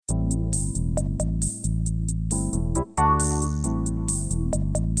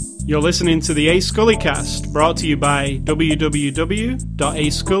You're listening to the A Scully cast, brought to you by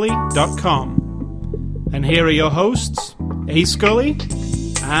www.ascully.com. And here are your hosts, A Scully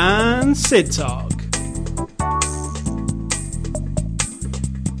and Sid Talk.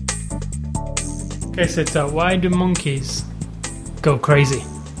 Okay, Sid Talk, why do monkeys go crazy?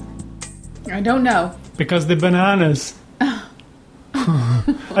 I don't know. Because they're bananas.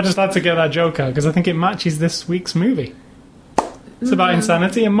 I just had to get that joke out because I think it matches this week's movie. It's about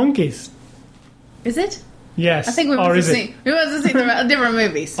insanity and monkeys. Is it? Yes. I think we must have seen the different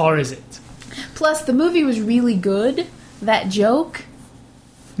movies. Or is it? Plus, the movie was really good. That joke.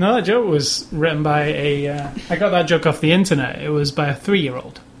 No, that joke was written by I got that joke off the internet. It was by a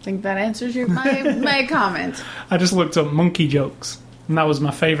 3-year-old. I think that answers my comment. I just looked up monkey jokes. And that was my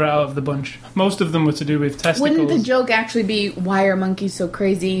favourite out of the bunch. Most of them were to do with testicles. Wouldn't the joke actually be, why are monkeys so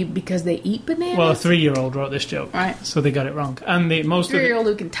crazy? Because they eat bananas? Well, a 3-year-old wrote this joke. Right. So they got it wrong. And most of 3-year-old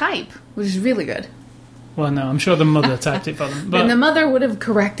who can type, which is really good. Well, no, I'm sure the mother typed it for them. But then the mother would have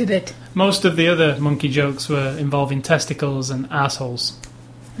corrected it. Most of the other monkey jokes were involving testicles and assholes.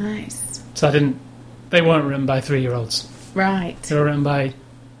 Nice. So they weren't written by 3-year-olds. Right. They were written by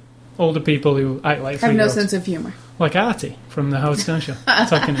older people who act like 3-year-olds. Have no sense of humour. Like Artie from the Howard Stern Show.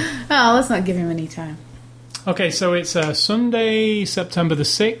 Talking Oh, let's not give him any time. Okay, so it's Sunday, September the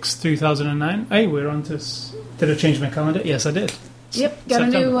 6th, 2009. Hey, we're on to... Did I change my calendar? Yes, I did. Yep, got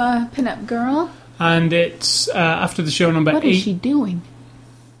September. A new pin-up girl. And it's after the show number 8... What is she doing?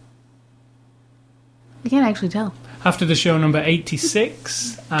 I can't actually tell. After the show number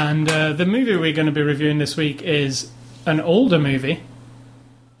 86. And the movie we're going to be reviewing this week is an older movie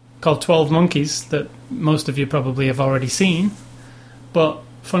called 12 Monkeys that most of you probably have already seen. But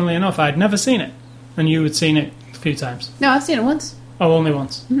funnily enough, I'd never seen it. And you had seen it a few times. No, I've seen it once. Oh, only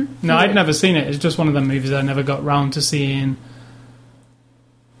once? Mm-hmm. No, I'd never seen it. It's just one of them movies I never got round to seeing.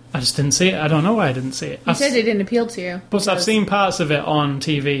 I just didn't see it. I don't know why I didn't see it. You said it didn't appeal to you. But I've seen parts of it on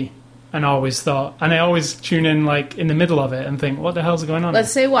TV and always thought... And I always tune in like in the middle of it and think, what the hell's going on?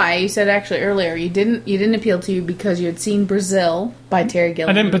 Let's say why. You said actually earlier you didn't appeal to you because you had seen Brazil by Terry Gilliam.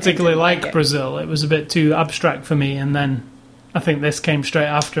 I didn't particularly like Brazil. It was a bit too abstract for me, and then I think this came straight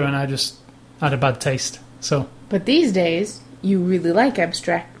after and I just had a bad taste. So, but these days you really like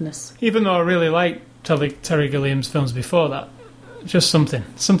abstractness. Even though I really liked Terry Gilliam's films before that, just something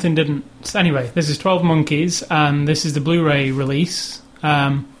didn't. Anyway, this is 12 Monkeys and this is the Blu-ray release.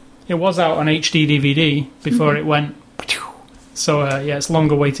 It was out on HD DVD before it went... So, yeah, it's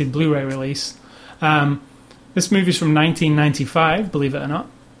longer-awaited Blu-ray release. This movie's from 1995, believe it or not.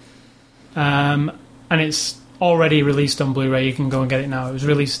 And it's already released on Blu-ray. You can go and get it now. It was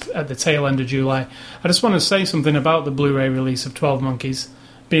released at the tail end of July. I just want to say something about the Blu-ray release of 12 Monkeys,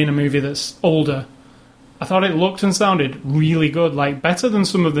 being a movie that's older. I thought it looked and sounded really good, like better than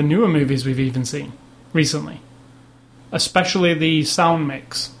some of the newer movies we've even seen recently. Especially the sound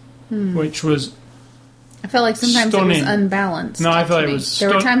mix. Which was I felt like sometimes stunning. It was unbalanced. No, I thought it was...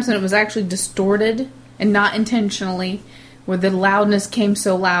 There were times when it was actually distorted and not intentionally, where the loudness came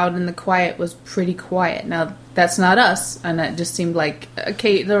so loud and the quiet was pretty quiet. Now, that's not us, and that just seemed like...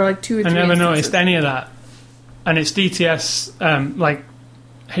 Okay, there were like 2 or 3 I never instances. noticed any of that. And it's DTS, like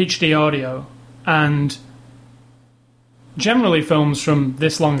HD audio, and generally films from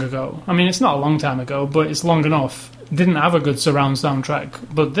this long ago. I mean, it's not a long time ago, but it's long enough. Didn't have a good surround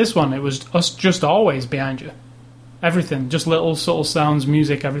soundtrack, but this one, it was us just always behind you. Everything, just little subtle sounds,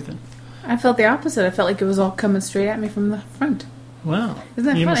 music, everything. I felt the opposite. I felt like it was all coming straight at me from the front. Wow. Isn't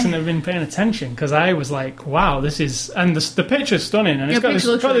that you funny? mustn't have been paying attention, because I was like, wow, this is... And the picture's stunning, and it's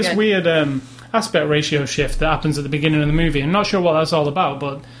got this weird aspect ratio shift that happens at the beginning of the movie. I'm not sure what that's all about,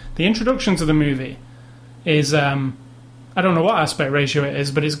 but the introduction to the movie is... I don't know what aspect ratio it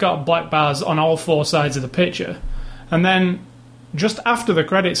is, but it's got black bars on all 4 sides of the picture. And then, just after the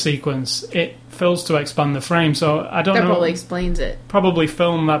credit sequence, it fills to expand the frame. So I don't know. That probably explains it. Probably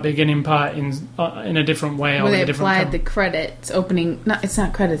film that beginning part in a different way. When or they a different applied the credits, opening... it's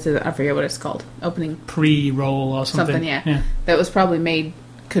not credits, I forget what it's called. Opening... Pre-roll or something. Yeah. That was probably made...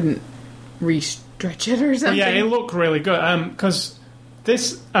 Couldn't re-stretch it or something. Well, yeah, it looked really good. Because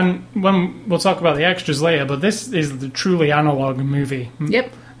this... And when we'll talk about the extras later, but this is the truly analog movie.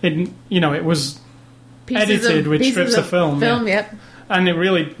 Yep. It was... edited with strips of film. Yep. And it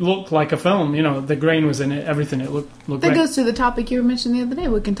really looked like a film. The grain was in it, everything. It looked that great. goes to the topic you were mentioning the other day.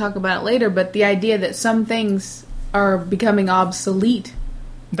 We can talk about it later, but the idea that some things are becoming obsolete.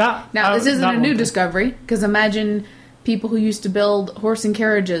 Now, this isn't a new discovery, because imagine people who used to build horse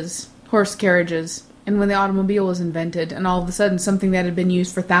carriages, and when the automobile was invented, and all of a sudden something that had been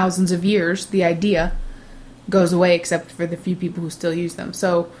used for thousands of years, the idea goes away except for the few people who still use them.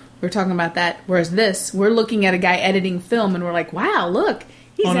 So We're talking about that. Whereas this, we're looking at a guy editing film, and we're like, wow, look,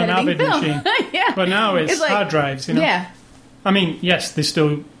 he's on an editing Avid film. machine. Yeah. But now it's like, hard drives, you know? Yeah. I mean, yes, they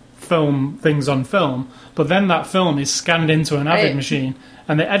still film things on film, but then that film is scanned into an Avid Right. machine,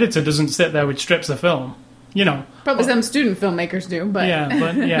 and the editor doesn't sit there with strips of film, you know. Probably some student filmmakers do, but...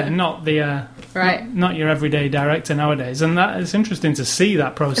 not the... Right. Not your everyday director nowadays. And that it's interesting to see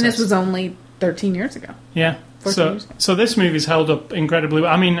that process. And this was only 13 years ago. Yeah. 14 years ago. So this movie's held up incredibly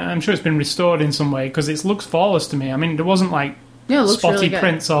well. I mean, I'm sure it's been restored in some way, because it looks flawless to me. I mean, there wasn't, like, Yeah, it looks spotty really good.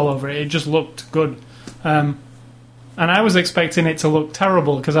 prints all over it. It just looked good. And I was expecting it to look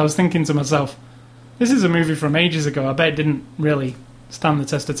terrible, because I was thinking to myself, this is a movie from ages ago. I bet it didn't really stand the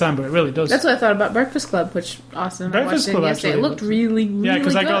test of time, but it really does. That's what I thought about Breakfast Club, which Austin and I Breakfast watched Club it yesterday. actually It looked really, really yeah,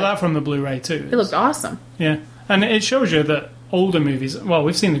 because I got good. that from the Blu-ray too. It looked awesome. Yeah, and it shows you that older movies, well,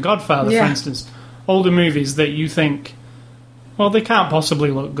 we've seen The Godfather, Yeah. for instance, older movies that you think, well, they can't possibly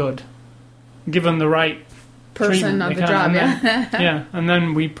look good, given the right Person treatment. on They the can't. job, And yeah. then- yeah, and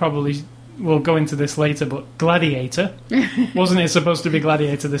then we probably will go into this later, but Gladiator, wasn't it supposed to be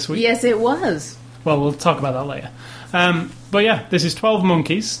Gladiator this week? Yes, it was. Well, we'll talk about that later. But yeah, this is 12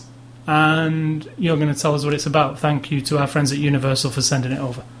 Monkeys, and you're going to tell us what it's about. Thank you to our friends at Universal for sending it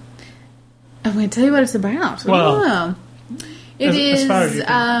over. I'm going to tell you what it's about. Well, Oh. It as far as is you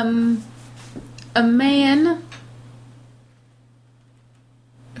can. a man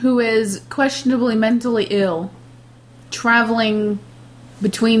who is questionably mentally ill, traveling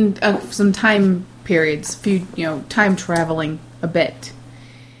between some time periods, time traveling a bit.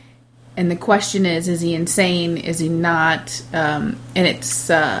 And the question is he insane? Is he not? And it's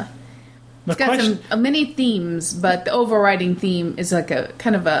got many themes, but the overriding theme is like a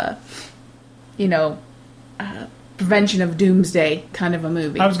kind of a, prevention of doomsday kind of a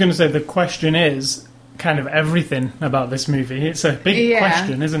movie. I was going to say the question is kind of everything about this movie. It's a big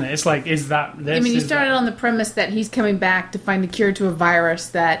question, isn't it? It's like, is that this? I mean, you Is started that- on the premise that he's coming back to find a cure to a virus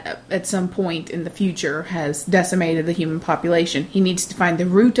that at some point in the future has decimated the human population. He needs to find the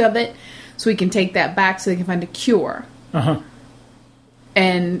root of it so he can take that back so they can find a cure. Uh-huh.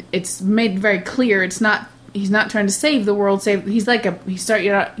 And it's made very clear he's not trying to save the world. He start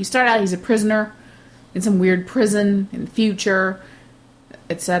out he's a prisoner in some weird prison in the future,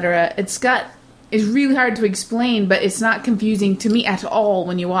 etc. It's really hard to explain, but it's not confusing to me at all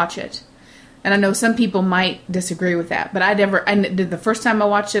when you watch it. And I know some people might disagree with that, but the first time I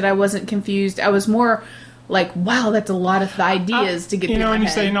watched it, I wasn't confused. I was more like, wow, that's a lot of ideas to get through my when you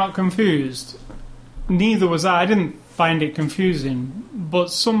head. say not confused, neither was I. I didn't find it confusing,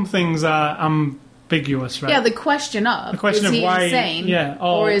 but some things are ambiguous, right? Yeah, the question of question is of he why- insane? yeah,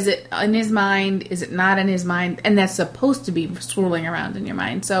 or is it in his mind? Is it not in his mind? And that's supposed to be swirling around in your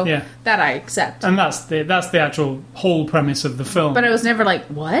mind. So Yeah. that I accept. And that's the actual whole premise of the film. But I was never like,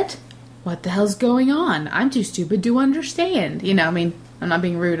 what? What the hell's going on? I'm too stupid to understand. I mean, I'm not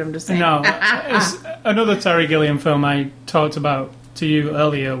being rude. I'm just saying. No, it's another Terry Gilliam film I talked about to you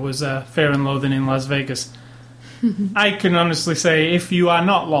earlier was Fear and Loathing in Las Vegas. I can honestly say, if you are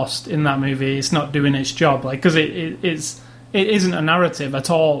not lost in that movie, it's not doing its job. Like, because it isn't a narrative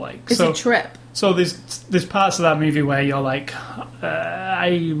at all. Like, It's a trip. So there's parts of that movie where you're like, I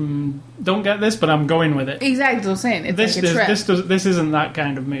don't get this, but I'm going with it. Exactly what I'm saying. It's like a trip. This isn't that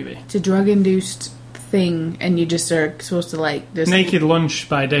kind of movie. It's a drug-induced thing, and you just are supposed to like just Naked Lunch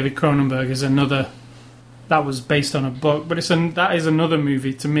by David Cronenberg is another. That was based on a book, but that is another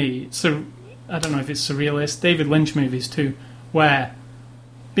movie to me. So I don't know if it's surrealist. David Lynch movies too, where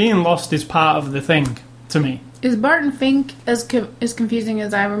being lost is part of the thing to me. Is Barton Fink as confusing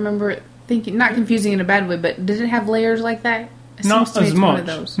as I remember it thinking? Not confusing in a bad way, but did it have layers like that? It seems Not to me as it's one much. of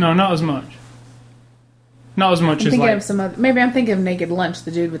those. No, not as much. Not as much I'm as thinking like of some other. Maybe I'm thinking of Naked Lunch,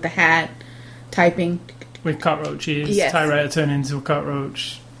 the dude with the hat, typing. with cockroaches. Yes. Typewriter turning into a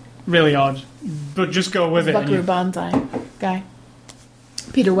cockroach. Really odd, but just go with it. and Buckaroo you- Banzai guy.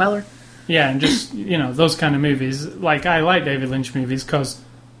 Peter Weller. Yeah, and just, those kind of movies. Like, I like David Lynch movies because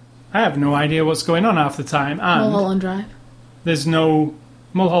I have no idea what's going on half the time. And Mulholland Drive. there's no...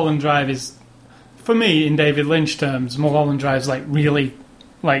 Mulholland Drive is... For me, in David Lynch terms, Mulholland Drive's like really,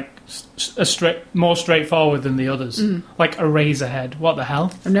 like, more straightforward than the others. Like Eraserhead. What the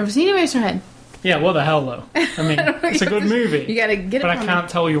hell? I've never seen Eraserhead. Yeah, what the hell, though? I mean, it's a good movie. You gotta get it But I from can't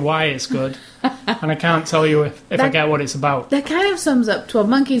tell you why it's good. And I can't tell you if I That- get what it's about. That kind of sums up 12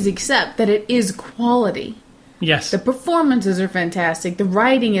 Monkeys, except that it is quality. Yes. The performances are fantastic. The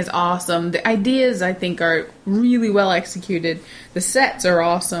writing is awesome. The ideas, I think, are really well executed. The sets are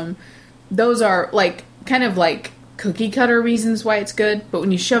awesome. Those are, kind of like cookie-cutter reasons why it's good. But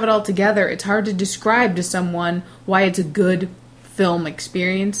when you shove it all together, it's hard to describe to someone why it's a good film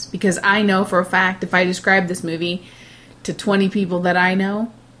experience, because I know for a fact if I describe this movie to 20 people that I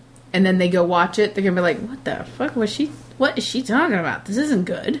know, and then they go watch it, they're gonna be like, "What the fuck what is she talking about? This isn't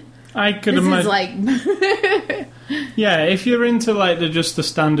good." I could This is imagine. like, Yeah, if you're into like just the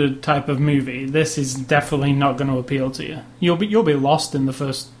standard type of movie, this is definitely not going to appeal to you. You'll be lost in the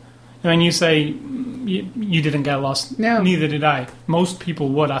first. When you say you didn't get lost, No. neither did I. Most people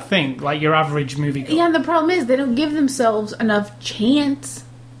would, I think, like your average movie. yeah. The problem is they don't give themselves enough chance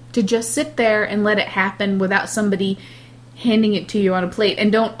to just sit there and let it happen without somebody handing it to you on a plate,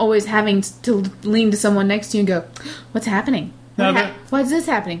 and don't always having to lean to someone next to you and go, "What's happening? Why is this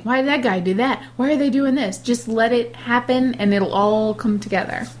happening? Why did that guy do that? Why are they doing this?" Just let it happen, and it'll all come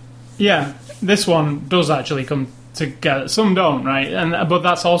together. Yeah, this one does actually come together. Some don't, right? But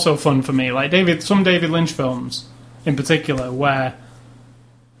that's also fun for me. Like some David Lynch films, in particular, where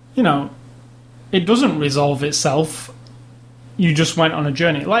it doesn't resolve itself. You just went on a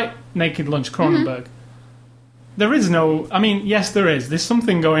journey, like Naked Lunch, Cronenberg. There is no. I mean, yes, there is. There's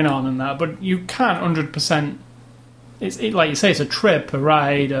something going on in that, but you can't 100%. It's like you say, it's a trip, a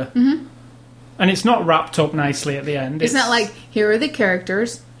ride, and it's not wrapped up nicely at the end. It's not like, here are the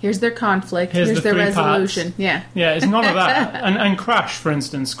characters, here's their conflict, Here's here's the their 3 resolution. parts. Yeah. Yeah, it's none of that. And Crash, for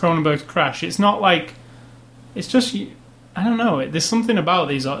instance, Cronenberg's Crash, it's not like... It's just... I don't know. There's something about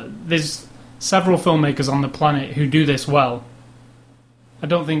these... There's several filmmakers on the planet who do this well. I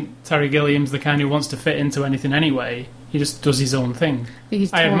don't think Terry Gilliam's the kind who wants to fit into anything anyway. He just does his own thing.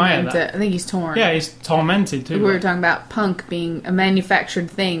 I admire that. I think he's torn. Yeah, he's tormented too. We were talking about punk being a manufactured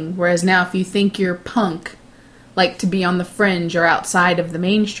thing, whereas now if you think you're punk, like to be on the fringe or outside of the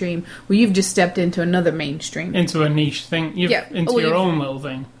mainstream, well, you've just stepped into another mainstream. Into a niche thing. Into your own little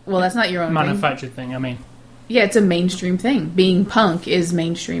thing. Well, that's not your own manufactured thing, I mean. Yeah, it's a mainstream thing. Being punk is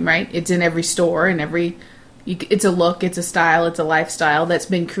mainstream, right? It's in every store and every... It's a look, it's a style, it's a lifestyle that's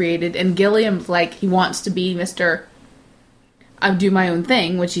been created. And Gilliam's like, he wants to be Mr. I do my own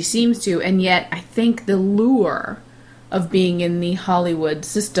thing, which he seems to, and yet I think the lure of being in the Hollywood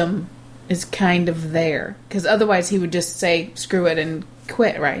system is kind of there. Because otherwise he would just say, screw it, and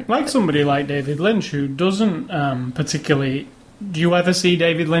quit, right? Like somebody like David Lynch, who doesn't particularly... Do you ever see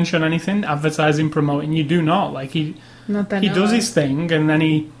David Lynch on anything? Advertising, promoting? You do not. Like, he does his thing, and then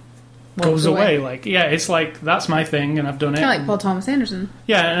he goes away. Like, yeah, it's like, that's my thing, and I've done it. Kind of like Paul Thomas Anderson.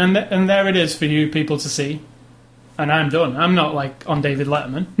 Yeah, and there it is for you people to see. And I'm done. I'm not like on David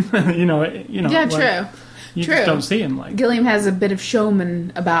Letterman. Yeah, like, true. You just don't see him like. Gilliam has a bit of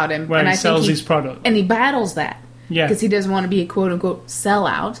showman about him, where and he I sells think his product, and he battles that. Yeah, because he doesn't want to be a quote unquote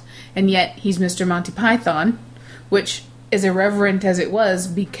sellout, and yet he's Mr. Monty Python, which, as irreverent as it was,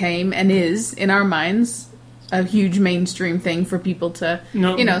 became and is in our minds a huge mainstream thing for people to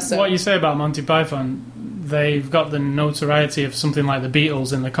So what you say about Monty Python, they've got the notoriety of something like the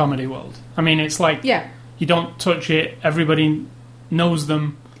Beatles in the comedy world. I mean, it's like you don't touch it, everybody knows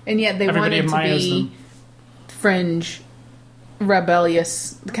them, and yet everybody wanted to be them. Fringe,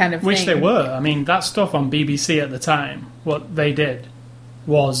 rebellious kind of which thing. they were. I mean, that stuff on BBC at the time, what they did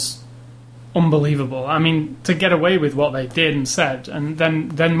was unbelievable. I mean, to get away with what they did and said, and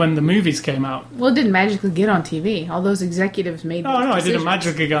then when the movies came out, well, it didn't magically get on TV. All those executives made. No, it didn't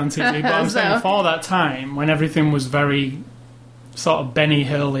magically get on TV. But I'm saying for that time when everything was very sort of Benny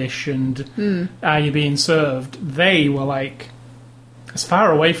Hill-ish and Are You Being Served, they were like as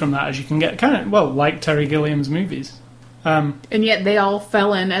far away from that as you can get. Kind of like Terry Gilliam's movies. And yet they all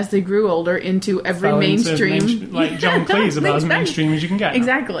fell in, as they grew older, into every mainstream. Like John Cleese, about as mainstream as you can get.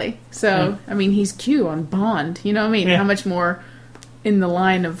 Exactly. So, I mean, he's Q on Bond. You know what I mean? Yeah. How much more in the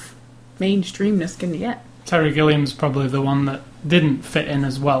line of mainstreamness can you get? Terry Gilliam's probably the one that didn't fit in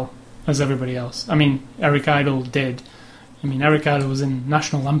as well as everybody else. I mean, Eric Idle did. I mean, Eric Idle was in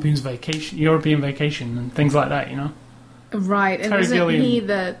National Lampoon's Vacation, European Vacation, and things like that, you know? Right, and Terry isn't Gilliam. he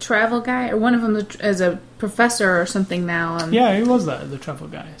the travel guy? Or one of them as a professor or something now? Yeah, he was the travel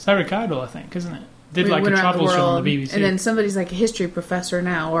guy. It's Eric Idle, I think, isn't it? Did like a went around travel the show on world, the BBC. And then somebody's like a history professor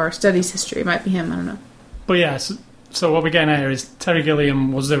now, or studies history. It might be him, I don't know. But yeah, so what we're getting at here is Terry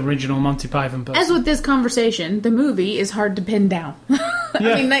Gilliam was the original Monty Python person. As with this conversation, the movie is hard to pin down. I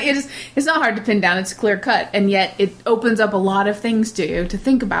mean, it's not hard to pin down. It's clear cut, and yet it opens up a lot of things to you to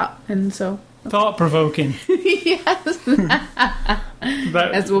think about, and so... Thought-provoking. Yes.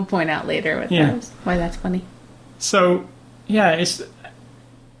 As we'll point out later with those, why that's funny. So, yeah, it's...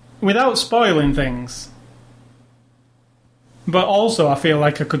 Without spoiling things... But also, I feel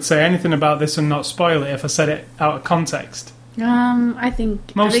like I could say anything about this and not spoil it if I said it out of context. I think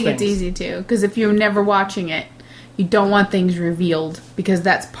it's easy to, because if you're never watching it, you don't want things revealed, because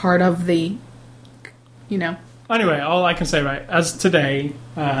that's part of the, Anyway, all I can say, right, as today,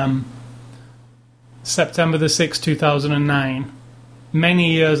 September the 6th, 2009,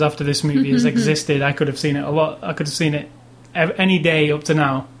 many years after this movie has existed, I could have seen it a lot. I could have seen it any day up to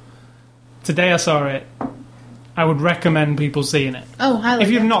now. Today I saw it. I would recommend people seeing it. Oh, highly.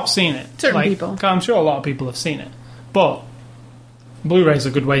 If you've not seen it. Certain people. I'm sure a lot of people have seen it. But Blu-ray is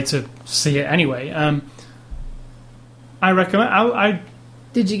a good way to see it anyway. I recommend...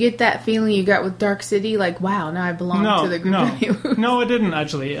 Did you get that feeling you got with Dark City? Like, wow, now I belong to the group of you. No, I didn't,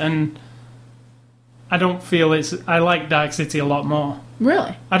 actually. And I don't feel it's... I like Dark City a lot more.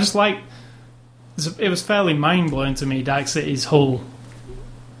 Really? I just like... It was fairly mind-blowing to me, Dark City's whole...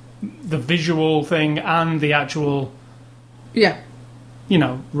 The visual thing and the actual... Yeah. You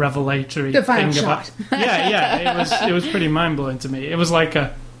know, revelatory the final thing shot. about... Yeah, it was pretty mind-blowing to me. It was like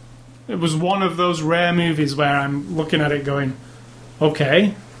it was one of those rare movies where I'm looking at it going,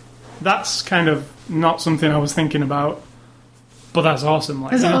 okay, that's kind of not something I was thinking about, but that's awesome.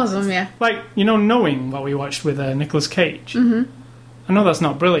 Like, that's awesome, yeah. Like, Knowing, what we watched with Nicolas Cage. Mm-hmm. I know that's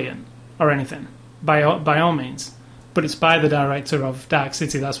not brilliant or anything, by all means, but it's by the director of Dark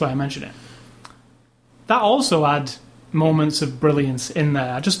City, that's why I mention it. That also had moments of brilliance in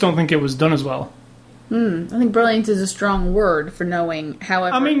there. I just don't think it was done as well. I think brilliance is a strong word for knowing,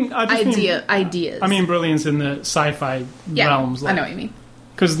 however, ideas. I mean brilliance in the sci-fi realms. I know what you mean.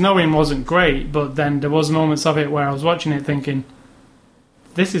 Because Knowing wasn't great, but then there was moments of it where I was watching it thinking,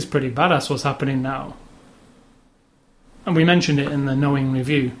 this is pretty badass what's happening now. And we mentioned it in the Knowing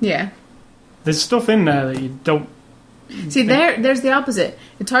review. Yeah. There's stuff in there that you don't... See, there's the opposite.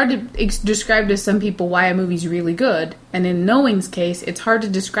 It's hard to describe to some people why a movie's really good, and in Knowing's case, it's hard to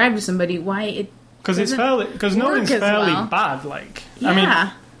describe to somebody why it Because Knowing's fairly bad. Yeah. I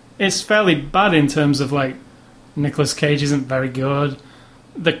mean, it's fairly bad in terms of Nicolas Cage isn't very good.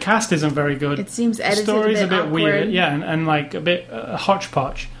 The cast isn't very good. It seems edited the story's a bit awkward. Weird, yeah, and like a bit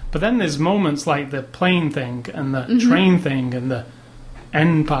hodgepodge. But then there's moments like the plane thing and the train thing and the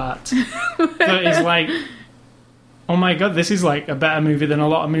end part that is like, oh my god, this is like a better movie than a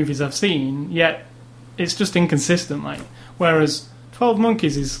lot of movies I've seen. Yet it's just inconsistent. Whereas 12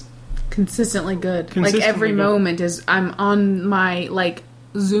 Monkeys is consistently good. Every moment is I'm on my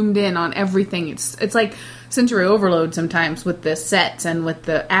zoomed in on everything. It's like sensory overload sometimes with the sets and with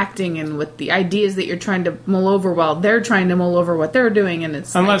the acting and with the ideas that you're trying to mull over while they're trying to mull over what they're doing, and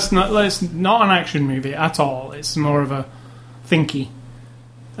it's it's not an action movie at all. It's more of a thinky.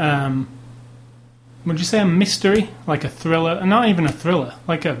 Would you say a mystery, like a thriller? Not even a thriller.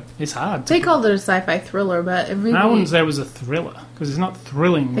 It's hard. They called it a sci-fi thriller, but I wouldn't say it was a thriller because it's not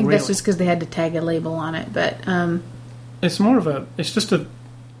thrilling. I think that's just because they had to tag a label on it, but it's more of a. It's just a.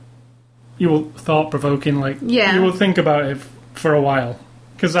 You will thought-provoking. You will think about it for a while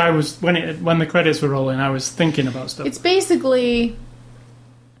because I was when the credits were rolling, I was thinking about stuff. It's basically.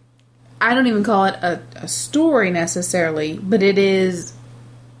 I don't even call it a story necessarily, but it is.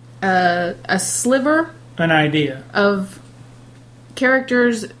 A sliver, an idea of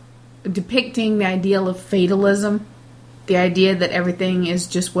characters depicting the ideal of fatalism, the idea that everything is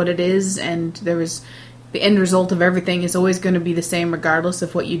just what it is, and the end result of everything is always going to be the same regardless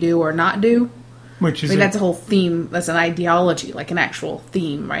of what you do or not do. Which is that's a whole theme. That's an ideology, like an actual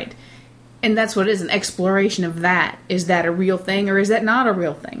theme, right? And that's what it is, an exploration of that. Is that a real thing or is that not a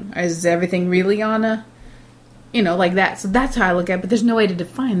real thing? Is everything really on a... like that. So that's how I look at it, but there's no way to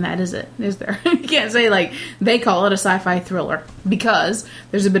define that, is it? Is there? You can't say, they call it a sci-fi thriller because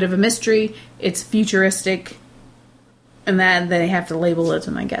there's a bit of a mystery, it's futuristic, and that they have to label it,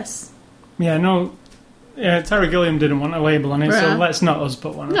 I guess. Yeah, no. Terry Gilliam didn't want a label on it, so let's not us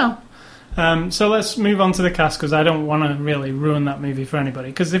put one on. No. So let's move on to the cast, because I don't want to really ruin that movie for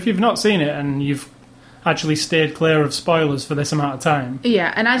anybody. Because if you've not seen it and you've actually stayed clear of spoilers for this amount of time.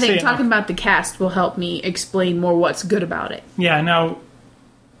 Yeah, and I think talking about the cast will help me explain more what's good about it. Yeah, now,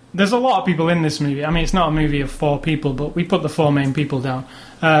 there's a lot of people in this movie. I mean, it's not a movie of 4 people, but we put the 4 main people down.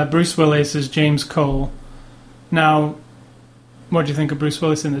 Bruce Willis as James Cole. Now, what do you think of Bruce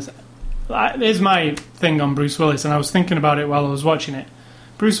Willis in this? Here's my thing on Bruce Willis, and I was thinking about it while I was watching it.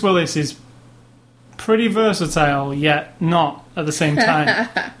 Bruce Willis is pretty versatile, yet not at the same time.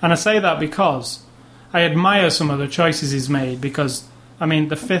 And I say that because... I admire some of the choices he's made because, I mean,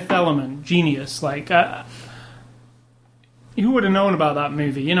 The Fifth Element, genius. Who would have known about that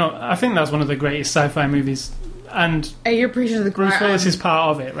movie? I think that's one of the greatest sci-fi movies. And you're preaching to the choir. Bruce Willis is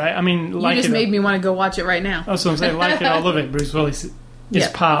part of it, right? I mean, you just made me want to go watch it right now. That's what I'm saying. Like it or love it, Bruce Willis is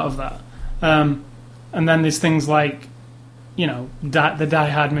part of that. And then there's things like, the Die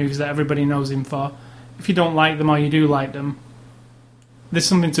Hard movies that everybody knows him for. If you don't like them or you do like them, there's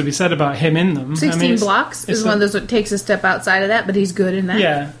something to be said about him in them. 16 Blocks is one of those that takes a step outside of that, but he's good in that.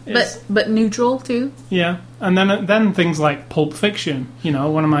 Yeah. But neutral, too. Yeah. And then things like Pulp Fiction, you know,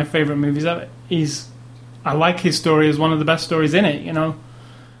 one of my favourite movies ever. I like his story as one of the best stories in it, you know.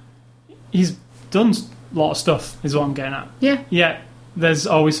 He's done a lot of stuff, is what I'm getting at. Yeah. Yet, there's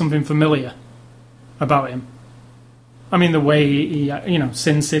always something familiar about him. I mean, the way he, you know,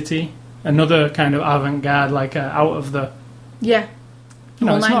 Sin City, another kind of avant-garde, like out of the... Yeah. You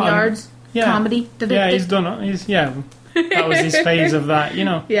know, Whole Nine Yards, comedy. Yeah, he's done it. That was his phase of that, you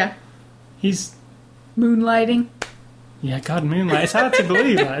know. Yeah. He's... Moonlighting. Yeah, God, Moonlight. It's hard to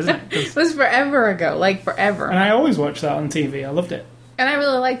believe that, isn't it? It was forever ago, like forever. And I always watched that on TV. I loved it. And I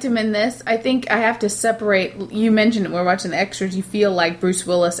really liked him in this. I think I have to separate. You mentioned it when we're watching the extras. You feel like Bruce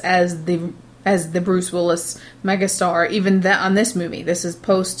Willis as the Bruce Willis megastar. Even that on this movie. This is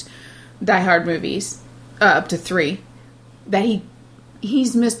post Die Hard movies, up to 3. That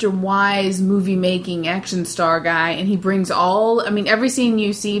he's Mr. Wise movie making action star guy, and he brings all. I mean, every scene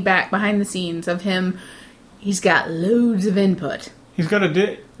you see back behind the scenes of him, he's got loads of input. He's got to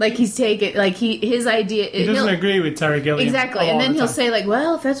do. Like he's taken, like his idea. He doesn't agree with Terry Gilliam. Exactly, and then he'll say like,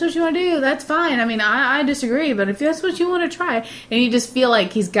 "Well, if that's what you want to do, that's fine. I mean, I disagree, but if that's what you want to try," and you just feel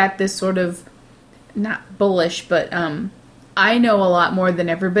like he's got this sort of not bullish, but I know a lot more than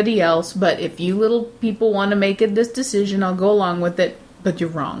everybody else. But if you little people want to make this decision, I'll go along with it. But you're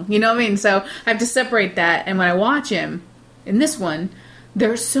wrong. You know what I mean? So I have to separate that. And when I watch him in this one,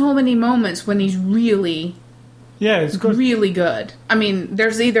 there are so many moments when he's really. Yeah, it's good. Really good. I mean,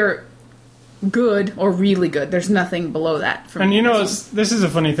 there's either good or really good. There's nothing below that. And you know, this is a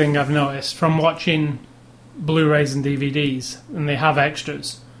funny thing I've noticed from watching Blu-rays and DVDs, and they have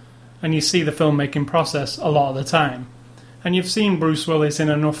extras, and you see the filmmaking process a lot of the time, and you've seen Bruce Willis in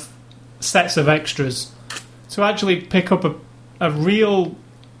enough sets of extras to actually pick up a real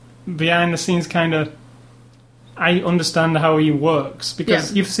behind-the-scenes kind of. I understand how he works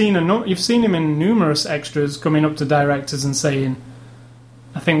because you've seen him in numerous extras coming up to directors and saying,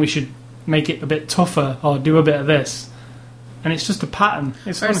 "I think we should make it a bit tougher or do a bit of this," and it's just a pattern.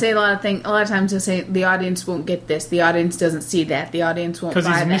 It's or say a lot of times they say the audience won't get this, the audience doesn't see that, the audience won't buy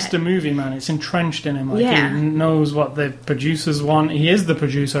that. Because he's Mr. Movie Man, it's entrenched in him. Like he knows what the producers want. He is the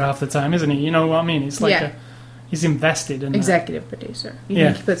producer half the time, isn't he? You know what I mean? It's like he's invested in executive producer. You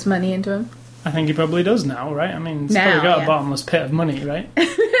think he puts money into him? I think he probably does now, right? I mean, he's probably got a bottomless pit of money, right?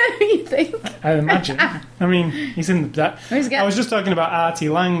 You think? I imagine. I mean, he's in that. I was just talking about Artie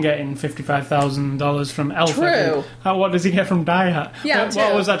Lang getting $55,000 from Elf. True. What does he get from Die Hard? Yeah, what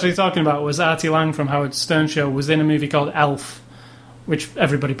I was actually talking about was Artie Lang from Howard Stern Show was in a movie called Elf, which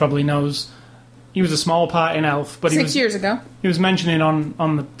everybody probably knows. He was a small part in Elf, but 6 years ago. He was mentioning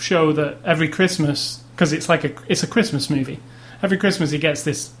on the show that every Christmas, because it's a Christmas movie. Every Christmas he gets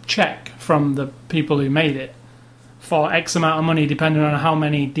this check from the people who made it for X amount of money depending on how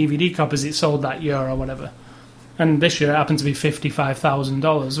many DVD copies it sold that year or whatever. And this year it happened to be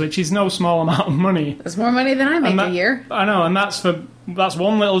 $55,000, which is no small amount of money. That's more money than I make a year. I know, and that's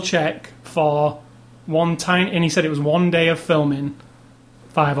one little check for one tiny... And he said it was one day of filming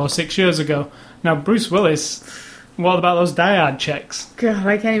 5 or 6 years ago. Now, Bruce Willis... What about those Die Hard checks? God,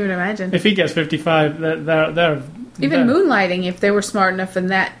 I can't even imagine. If he gets 55, they're even Moonlighting, if they were smart enough in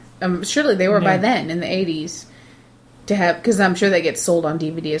that, surely they were by then in the 80s to have, because I'm sure they get sold on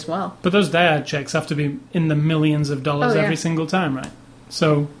DVD as well. But those Die Hard checks have to be in the millions of dollars every single time, right?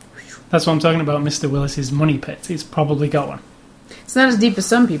 So that's what I'm talking about. Mr. Willis's money pit. He's probably got one. It's not as deep as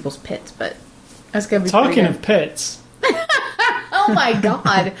some people's pits, but that's gonna be talking of pits. Oh my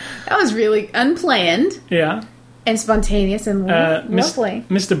God, that was really unplanned. Yeah. And spontaneous and lovely.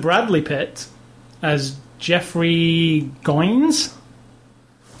 Mr. Bradley Pitt as Jeffrey Goins.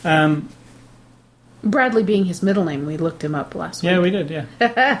 Bradley being his middle name. We looked him up last week. Yeah, we did,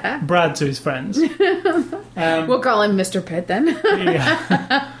 yeah. Brad to his friends. We'll call him Mr. Pitt then.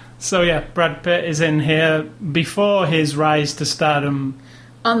 Yeah. So, yeah, Brad Pitt is in here before his rise to stardom.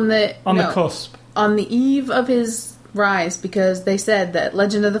 On the cusp. On the eve of his rise, because they said that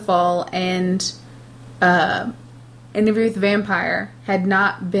Legend of the Fall and Interview with the Vampire had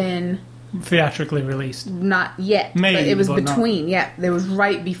not been theatrically released. Not yet. Maybe, but it was but between. Not. Yeah, it was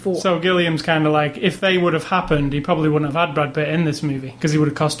right before. So Gilliam's kind of like, if they would have happened, he probably wouldn't have had Brad Pitt in this movie, because he would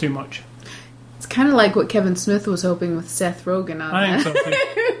have cost too much. It's kind of like what Kevin Smith was hoping with Seth Rogen on I that. think so too.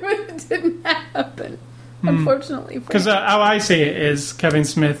 It didn't happen, unfortunately. Because how I see it is Kevin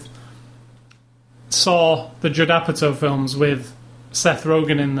Smith saw the Judd Apatow films with Seth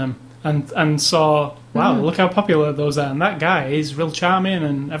Rogen in them and saw, wow, look how popular those are, and that guy is real charming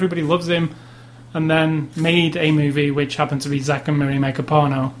and everybody loves him, and then made a movie which happened to be Zack and Miri Make a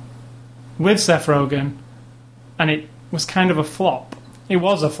Porno with Seth Rogen, and it was kind of a flop. It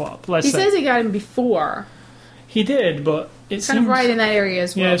was a flop, let's say. He says he got him before. He did, but it kind seems... of right in that area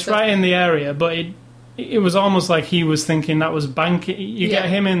as well. Yeah, it's right in the area, but it was almost like he was thinking that was banking. You get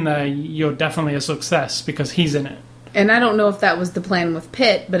him in there, you're definitely a success because he's in it. And I don't know if that was the plan with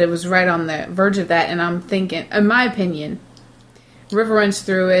Pitt, but it was right on the verge of that, and I'm thinking, in my opinion, River Runs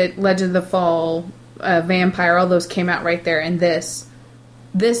Through It, Legend of the Fall, Vampire, all those came out right there, and this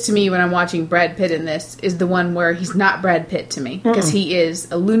to me, when I'm watching Brad Pitt in this, is the one where he's not Brad Pitt to me, because he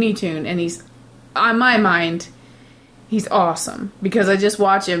is a Looney Tune, and he's, on my mind, he's awesome, because I just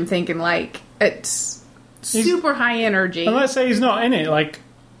watch him thinking, like, it's super high energy. And let's say he's not in it, like,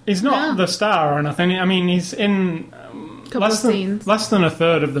 he's not the star or nothing. I mean, he's in less than a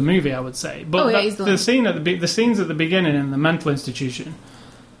third of the movie, I would say. But the scenes at the beginning in the mental institution,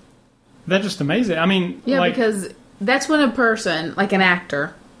 they're just amazing. I mean, because that's when a person, like an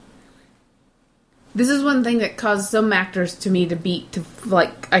actor, this is one thing that causes some actors to me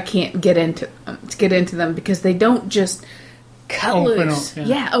I can't get into them because they don't just cut open loose.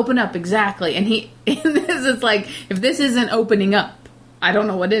 Up, open up, exactly. And in this, it's like, if this isn't opening up, I don't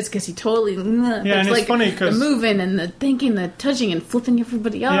know what is, because he totally... and it's like funny because... the moving and the thinking, the touching and flipping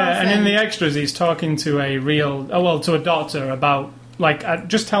everybody off. Yeah, and in the extras, he's talking to to a doctor about, like,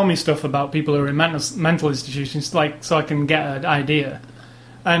 just tell me stuff about people who are in mental institutions, like, so I can get an idea.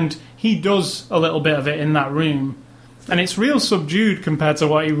 And he does a little bit of it in that room. And it's real subdued compared to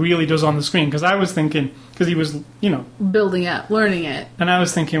what he really does on the screen. Because I was thinking, because he was, building up, learning it. And I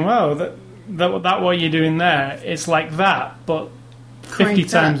was thinking, wow, that what you're doing there, it's like that, but... 50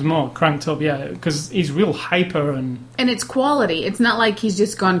 times more cranked up, because he's real hyper and it's quality. It's not like he's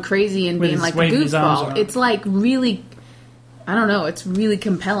just gone crazy and being like a goofball. It's like really, I don't know. It's really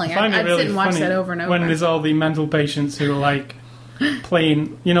compelling. I'd sit and watch that over and over. When there's all the mental patients who are like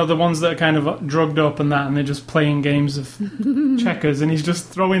playing, the ones that are kind of drugged up and that, and they're just playing games of checkers, and he's just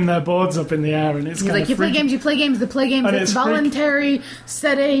throwing their boards up in the air, and it's he's like, you play games, the play games. It's voluntary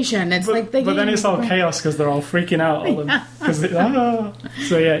sedation. It's like the but then it's all chaos because they're all freaking out.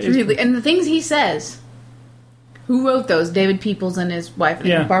 So it's really, and the things he says. Who wrote those? David Peoples and his wife,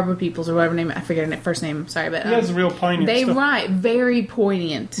 Barbara Peoples or whatever name. I forget her first name. Sorry, but he has real poignant. They stuff. write very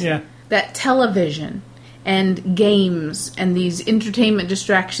poignant. Yeah, that television and games and these entertainment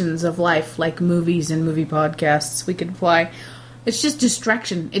distractions of life, like movies and movie podcasts, we could apply. It's just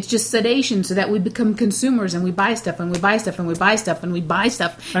distraction. It's just sedation so that we become consumers and we buy stuff and we buy stuff and we buy stuff and we buy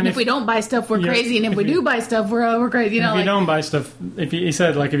stuff. And if we don't buy stuff, we're crazy. And if we do buy stuff, we're crazy. If you don't buy stuff, he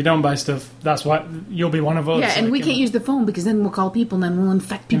said, if you don't buy stuff, that's what you'll be one of us. Yeah, and we can't use the phone because then we'll call people and then we'll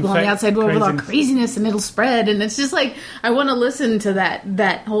infect people on the outside world with our craziness and it'll spread. And it's just like, I want to listen to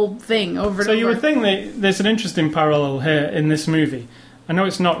that whole thing over and over. So you would think that there's an interesting parallel here in this movie. I know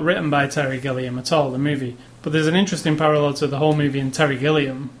it's not written by Terry Gilliam at all, the movie, but there's an interesting parallel to the whole movie and Terry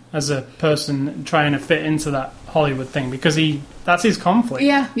Gilliam as a person trying to fit into that Hollywood thing, because that's his conflict.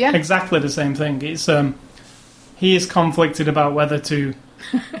 Yeah. Exactly the same thing. It's he is conflicted about whether to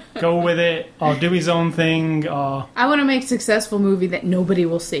go with it or do his own thing, or I want to make a successful movie that nobody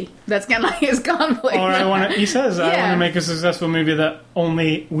will see. That's kind of like his conflict. Or he says, I want to make a successful movie that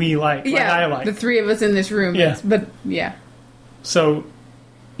only we like I like. The three of us in this room. Yeah. So,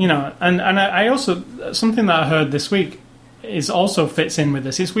 and I also, something that I heard this week also fits in with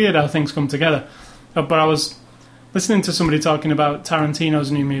this. It's weird how things come together. But I was listening to somebody talking about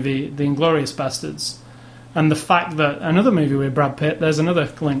Tarantino's new movie, The Inglourious Basterds, and the fact that, another movie with Brad Pitt, there's another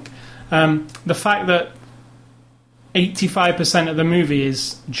link, the fact that 85% of the movie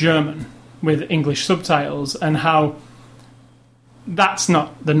is German with English subtitles, and how that's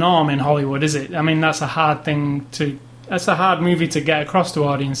not the norm in Hollywood, is it? I mean, that's a hard movie to get across to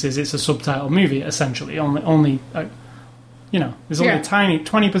audiences. It's a subtitle movie, essentially. Only there's only a tiny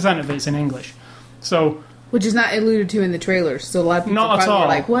 20% of it's in English. So, which is not alluded to in the trailers. So a lot of people are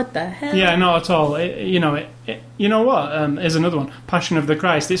like, "What the hell?" Yeah, not at all. You know what? Here's another one: Passion of the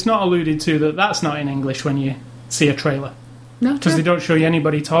Christ. It's not alluded to that's not in English when you see a trailer. No, because they don't show you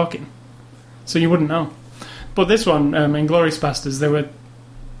anybody talking, so you wouldn't know. But this one, Inglourious Basterds,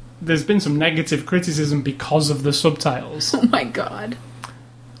 there's been some negative criticism because of the subtitles. Oh my god.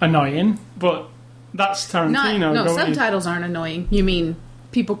 Annoying, but that's Tarantino. Subtitles aren't annoying. You mean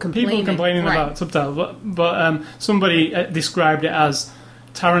people complaining? People complaining about subtitles. But somebody described it as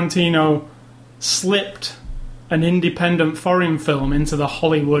Tarantino slipped an independent foreign film into the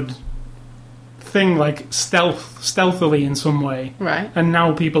Hollywood thing, like stealthily in some way. Right. And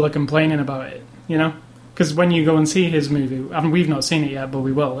now people are complaining about it, Because when you go and see his movie, we've not seen it yet, but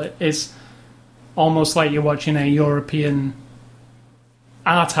we will. almost like you're watching a European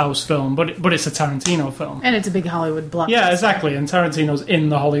art house film, but it's a Tarantino film. And it's a big Hollywood blockbuster. Yeah, exactly. And Tarantino's in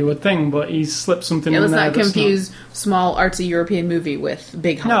the Hollywood thing, but he's slipped something in let's there. not confuse small artsy European movie with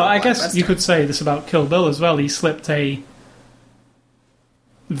big Hollywood No, I guess blockbuster. you could say this about Kill Bill as well. He slipped a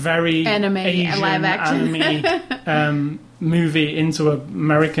very Anime, Asian live action. anime movie into an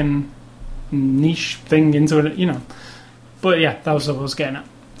American niche thing, into it, you know. But yeah, that was what I was getting at.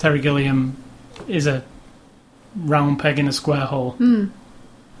 Terry Gilliam is a round peg in a square hole.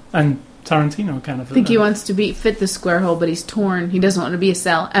 And Tarantino kind of... I think he wants to fit the square hole, but he's torn. He doesn't want to be a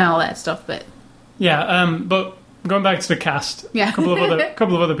cell and all that stuff, but... Yeah, but going back to the cast, Yeah. a couple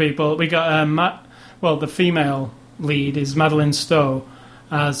of other people. We got the female lead is Madeline Stowe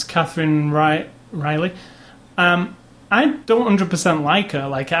as Catherine Riley. I don't 100% like her.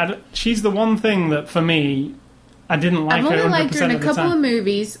 Like, she's the one thing that for me I didn't like. I've her only 100% liked her in a of the couple time. of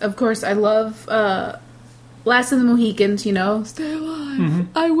movies. Of course, I love Last of the Mohicans. You know, stay alive.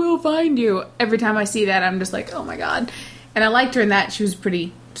 I will find you. Every time I see that, I'm just like, oh my god. And I liked her in that. She was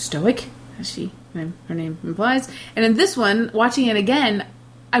pretty stoic, as her name implies. And in this one, watching it again,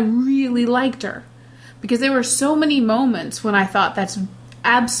 I really liked her because there were so many moments when I thought that's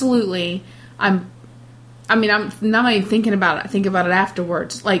absolutely. I'm not even thinking about it. I think about it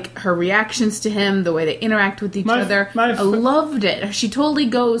afterwards. Like, her reactions to him, the way they interact with each other. I loved it. She totally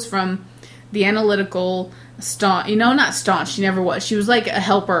goes from the analytical, not staunch, she never was. She was like a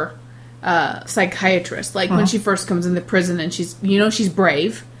helper psychiatrist. Like, when she first comes into prison and she's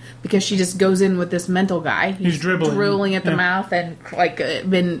brave because she just goes in with this mental guy. He's drooling at the mouth and,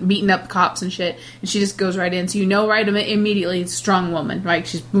 been beating up cops and shit. And she just goes right in. So right immediately, strong woman, right?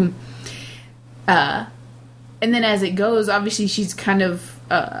 She's boom. And then as it goes, obviously she's kind of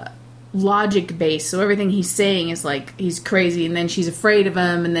logic based, so everything he's saying is like he's crazy, and then she's afraid of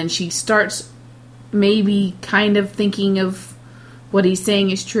him, and then she starts maybe kind of thinking of what he's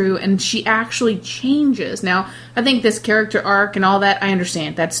saying is true, and she actually changes. Now, I think this character arc and all that, I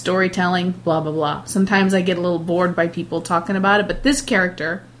understand. That's storytelling, blah, blah, blah. Sometimes I get a little bored by people talking about it, but this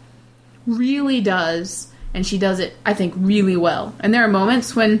character really does, and she does it, I think, really well. And there are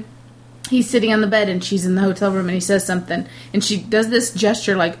moments when he's sitting on the bed and she's in the hotel room and he says something and she does this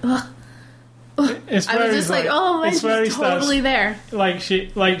gesture like, ugh. I was just like, oh, man, she's totally there. Like she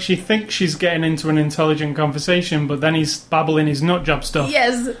thinks she's getting into an intelligent conversation, but then he's babbling his nutjob stuff.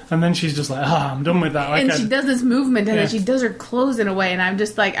 Yes. And then she's just like, I'm done with that. Like, and she does this movement and then she does her clothes in a way, and I'm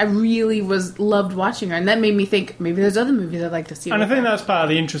just like, I really loved watching her, and that made me think maybe there's other movies I'd like to see. And I think that's part of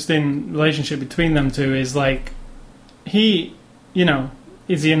the interesting relationship between them two is like, he,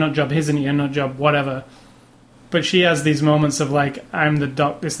 is he a nut job? Isn't he a nut job? Whatever. But she has these moments of like,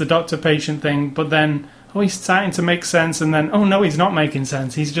 it's the doctor-patient thing, but then, he's starting to make sense, and then, no, he's not making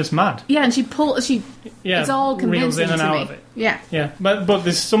sense. He's just mad. Yeah, and it's all convincing reels in and to out me. of it. Yeah. Yeah, but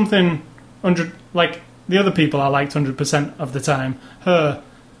there's something, like, the other people I liked 100% of the time.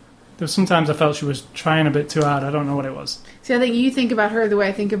 Sometimes I felt she was trying a bit too hard. I don't know what it was. See, I think you think about her the way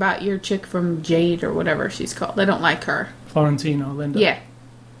I think about your chick from Jade or whatever she's called. I don't like her. Florentino, Linda. Yeah.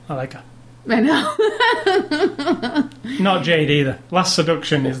 I like her. I know. Not Jade either. Last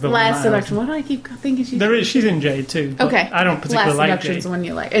Seduction is the Last Seduction. Why do I keep thinking she's... She's in Jade too. Okay. I don't particularly like Jade. Last Seduction's the one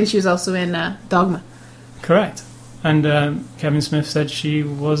you like. And she was also in Dogma. Correct. And Kevin Smith said she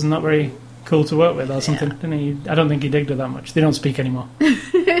was not very cool to work with or something, didn't he? I don't think he digged her that much. They don't speak anymore.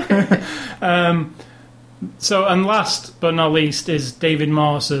 So, and last but not least is David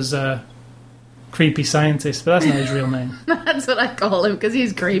Morse as creepy scientist, but that's not his real name. That's what I call him, because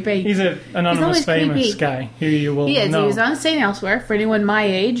he's creepy. He's an anonymous, famous creepy guy who you will know. He is. He was on St. Elsewhere. For anyone my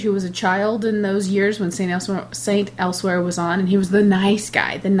age who was a child in those years when St. Elsewhere was on, and he was the nice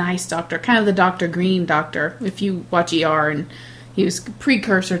guy, the nice doctor, kind of the Dr. Green doctor, if you watch ER, and he was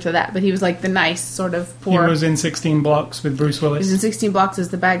precursor to that, but he was like the nice sort of poor... He was in 16 Blocks with Bruce Willis. He was in 16 Blocks as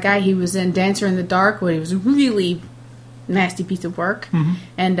the bad guy. He was in Dancer in the Dark, where he was a really nasty piece of work. Mm-hmm.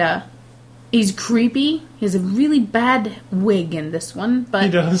 And he's creepy. He has a really bad wig in this one. But he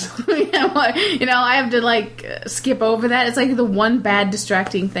does. I have to skip over that. It's like the one bad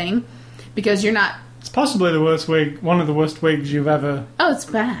distracting thing, because you're not... It's possibly the worst wig, one of the worst wigs you've ever... Oh, it's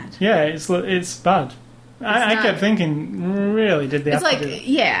bad. Yeah, it's bad. I kept thinking, really, did they have to do it?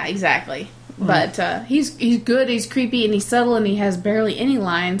 Yeah, exactly. But he's good, he's creepy, and he's subtle, and he has barely any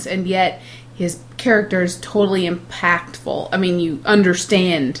lines, and yet his character is totally impactful. I mean, you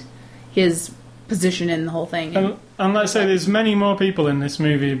understand his position in the whole thing. And let's say there's many more people in this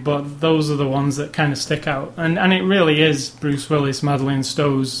movie, but those are the ones that kind of stick out. And it really is Bruce Willis, Madeleine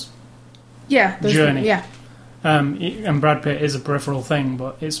Stowe's journey. Yeah. And Brad Pitt is a peripheral thing,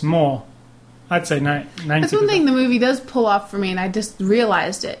 but it's more I'd say 90%. That's one thing the movie does pull off for me, and I just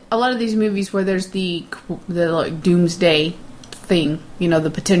realized it. A lot of these movies where there's the like doomsday thing, the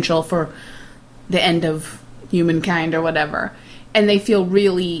potential for the end of humankind or whatever, and they feel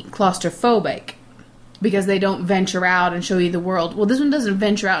really claustrophobic because they don't venture out and show you the world. Well, this one doesn't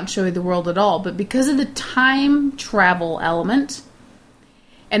venture out and show you the world at all, but because of the time travel element,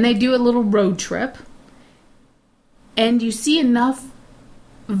 and they do a little road trip, and you see enough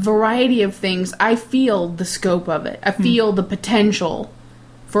variety of things, I feel the scope of it. I feel the potential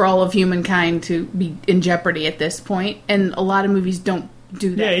for all of humankind to be in jeopardy at this point, and a lot of movies don't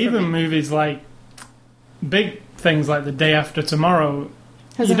do that. Yeah, even movies like big things like The Day After Tomorrow,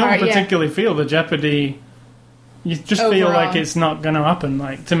 you don't particularly feel the jeopardy. You just feel like it's not going to happen.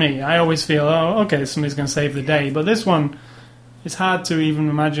 Like, to me, I always feel, oh, okay, somebody's going to save the day. But this one, it's hard to even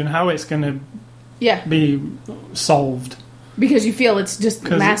imagine how it's going to be solved. Because you feel it's just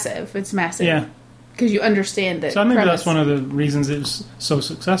massive. It's massive. Yeah. Because you understand it. So I think that's one of the reasons it was so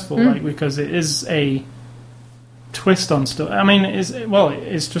successful, because it is a twist on story. I mean,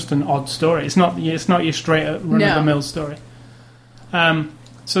 it's just an odd story. It's not your straight run-of-the-mill story.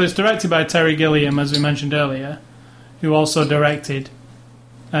 So it's directed by Terry Gilliam, as we mentioned earlier, who also directed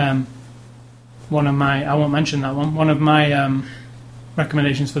one of my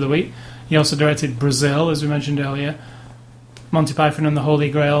recommendations for the week. He also directed Brazil, as we mentioned earlier, Monty Python and the Holy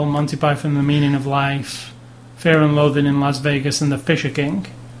Grail, Monty Python and the Meaning of Life, Fear and Loathing in Las Vegas, and The Fisher King.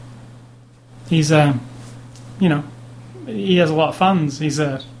 He's he has a lot of fans. He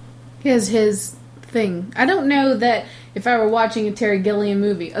has his thing. I don't know that if I were watching a Terry Gilliam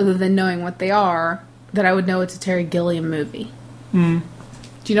movie, other than knowing what they are, that I would know it's a Terry Gilliam movie. Do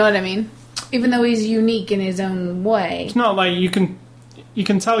you know what I mean? Even though he's unique in his own way. It's not like you can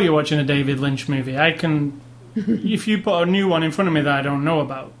tell you're watching a David Lynch movie. I can, if you put a new one in front of me that I don't know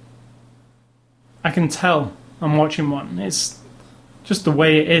about, I can tell I'm watching one. It's just the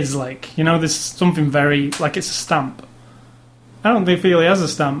way it is. Like, there's something very, like it's a stamp. I don't feel he has a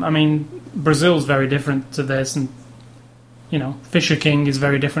stamp. I mean, Brazil's very different to this, and Fisher King is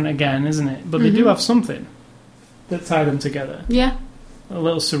very different again, isn't it? But they do have something that tied them together. Yeah. A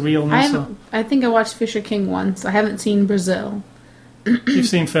little surrealness. I think I watched Fisher King once. I haven't seen Brazil. You've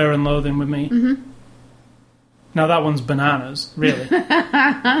seen Fear and Loathing with me. Mm-hmm. Now that one's bananas, really.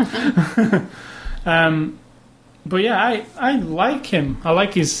 But yeah, I like him. I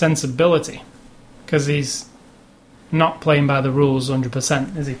like his sensibility, because he's not playing by the rules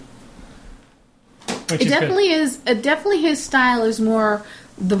 100%, is he? Which it definitely is. Definitely his style is more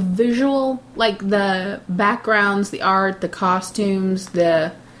the visual, like the backgrounds, the art, the costumes,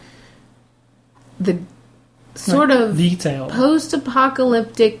 the sort like of detail,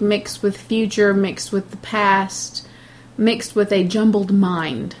 post-apocalyptic mixed with future, mixed with the past, mixed with a jumbled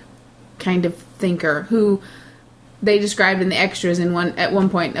mind kind of thinker who they described in the extras at one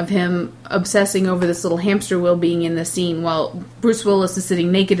point of him obsessing over this little hamster wheel being in the scene while Bruce Willis is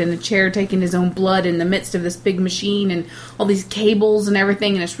sitting naked in a chair taking his own blood in the midst of this big machine and all these cables and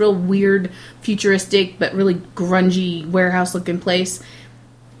everything, and it's real weird, futuristic, but really grungy warehouse-looking place.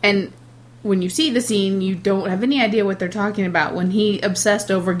 And when you see the scene, you don't have any idea what they're talking about. When he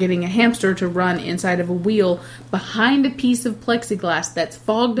obsessed over getting a hamster to run inside of a wheel behind a piece of plexiglass that's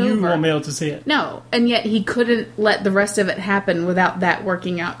fogged over. You won't be able to see it. No, and yet he couldn't let the rest of it happen without that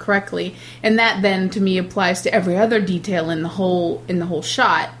working out correctly. And that then, to me, applies to every other detail in the whole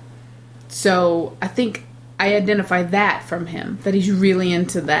shot. So I think I identify that from him, that he's really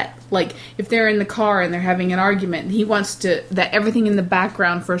into that. Like, if they're in the car and they're having an argument, he wants that everything in the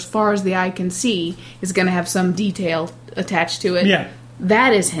background, for as far as the eye can see, is going to have some detail attached to it. Yeah.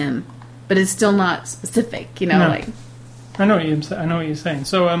 That is him, but it's still not specific, No. Like. I know what you're saying.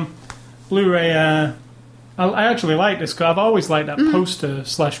 So, Blu-ray, I actually like this, because I've always liked that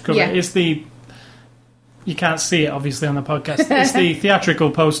poster/cover. Yeah. It's you can't see it, obviously, on the podcast. It's the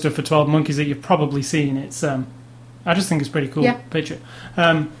theatrical poster for 12 Monkeys that you've probably seen. It's, I just think it's a pretty cool picture.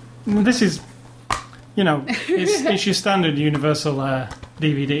 This is, it's your standard Universal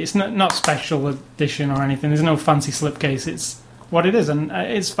DVD. It's not special edition or anything. There's no fancy slipcase. It's what it is, and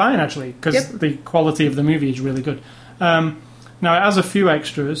it's fine, actually, because the quality of the movie is really good. Now, it has a few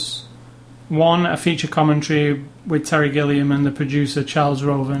extras. One, a feature commentary with Terry Gilliam and the producer, Charles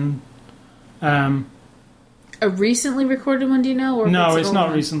Roven. A recently recorded one, do you know? Or no, it's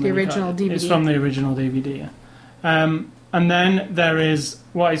not recently the original recorded. DVD. It's from the original DVD, and then there is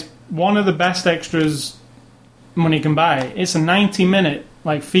what is one of the best extras money can buy. It's a 90-minute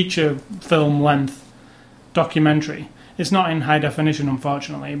feature film length documentary. It's not in high definition,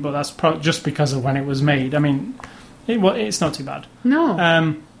 unfortunately, but that's just because of when it was made. I mean, it's not too bad.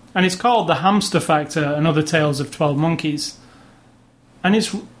 No. And it's called The Hamster Factor and Other Tales of 12 Monkeys. And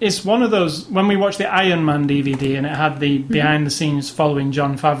it's one of those, when we watched the Iron Man DVD and it had the behind the scenes following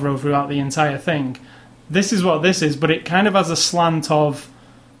Jon Favreau throughout the entire thing, this is what this is, but it kind of has a slant of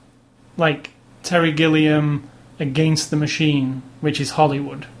like Terry Gilliam against the machine, which is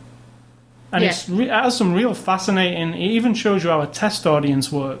Hollywood. And it has some real fascinating, it even shows you how a test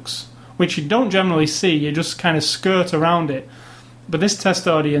audience works, which you don't generally see, you just kind of skirt around it. But this test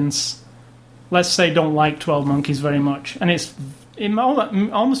audience, let's say, don't like 12 Monkeys very much, and it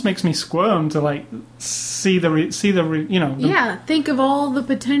almost makes me squirm to like see think of all the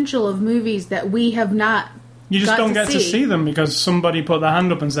potential of movies that we have not. You just don't get to see them because somebody put their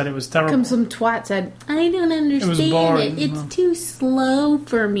hand up and said it was terrible. Come some twat said, I don't understand it. It's too slow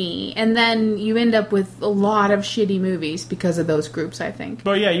for me. And then you end up with a lot of shitty movies because of those groups, I think.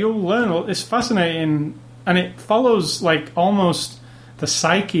 But yeah, you'll learn. It's fascinating, and it follows like almost the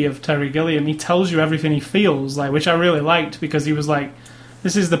psyche of Terry Gilliam. He tells you everything he feels, like, which I really liked, because he was like,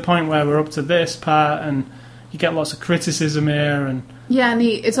 this is the point where we're up to this part, and you get lots of criticism here, and and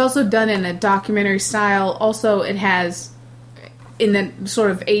it's also done in a documentary style. Also, it has in the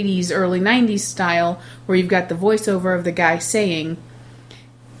sort of 80s, early 90s style, where you've got the voiceover of the guy saying.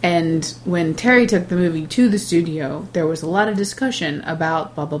 And when Terry took the movie to the studio, there was a lot of discussion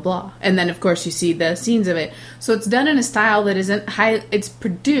about blah, blah, blah. And then, of course, you see the scenes of it. So it's done in a style that isn't high. It's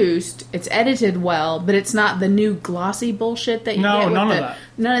produced, it's edited well, but it's not the new glossy bullshit that you get with none of that.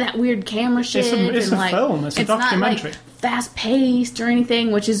 None of that weird camera shit. It's a film. It's a documentary. Not like fast-paced or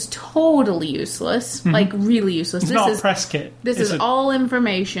anything, which is totally useless. Like, really useless. It's not a press kit. This is all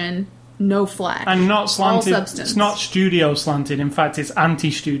information. No flash. And not slanted. All substance. It's not studio slanted. In fact, it's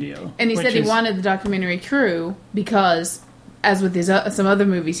anti-studio. And he said he wanted the documentary crew because, as with his some other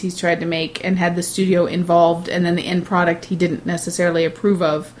movies he's tried to make and had the studio involved, and then the end product he didn't necessarily approve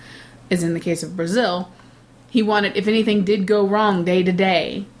of, as in the case of Brazil, he wanted, if anything did go wrong day to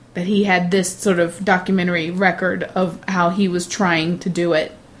day, that he had this sort of documentary record of how he was trying to do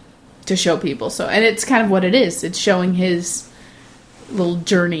it to show people. So, and it's kind of what it is. It's showing his little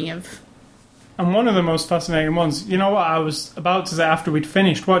journey of... And one of the most fascinating ones, you know what, I was about to say after we'd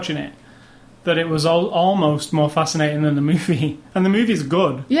finished watching it, that it was almost more fascinating than the movie. And the movie's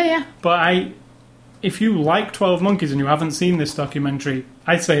good. Yeah. But if you like 12 Monkeys and you haven't seen this documentary,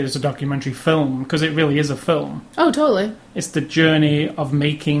 I'd say it's a documentary film, because it really is a film. Oh, totally. It's the journey of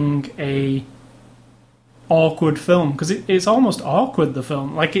making a awkward film, because it's almost awkward, the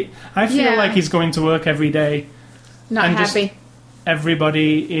film. I feel like he's going to work every day. Not happy.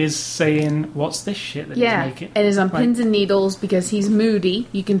 Everybody is saying, what's this shit that he's making? And is on pins and needles because he's moody.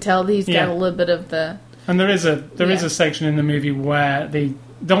 You can tell that he's got a little bit of the... And there is a section in the movie where they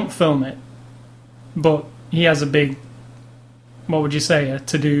don't film it, but he has a big, what would you say,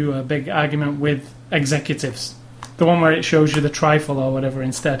 a big argument with executives. The one where it shows you the trifle or whatever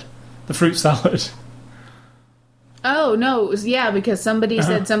instead. The fruit salad. Oh, no. It was, because somebody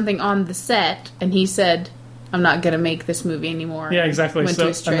said something on the set, and he said... I'm not going to make this movie anymore. Yeah, exactly. And then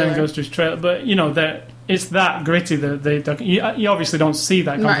goes to his trailer. But, it's that gritty. You obviously don't see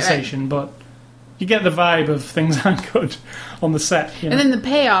that conversation, but you get the vibe of things aren't good on the set. And then the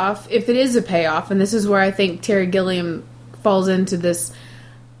payoff, if it is a payoff, and this is where I think Terry Gilliam falls into this,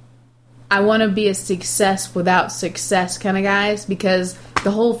 I want to be a success without success kind of guys, because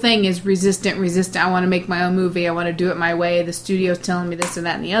the whole thing is resistant. I want to make my own movie. I want to do it my way. The studio's telling me this and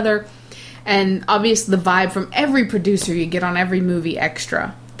that and the other. And obviously the vibe from every producer you get on every movie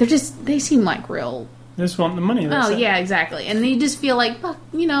extra, they seem like real... They just want the money. Yeah, exactly. And you just feel like, well,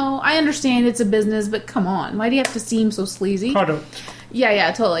 I understand it's a business, but come on. Why do you have to seem so sleazy? Product.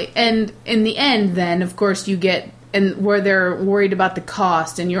 Yeah, totally. And in the end, then, of course, you get... And where they're worried about the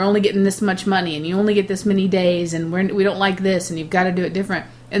cost, and you're only getting this much money, and you only get this many days, and we don't like this, and you've got to do it different.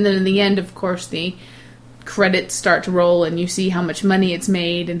 And then in the end, of course, the... credits start to roll and you see how much money it's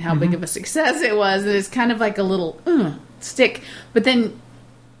made and how big of a success it was, and it's kind of like a little stick. But then,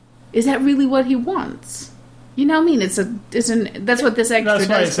 is that really what he wants? You know what I mean? That's what this extra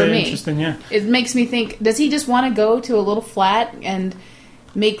does for me. Interesting, yeah. It makes me think, does he just want to go to a little flat and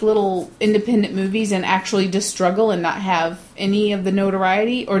make little independent movies and actually just struggle and not have any of the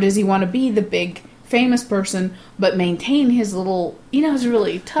notoriety? Or does he want to be the big famous person but maintain his little, it's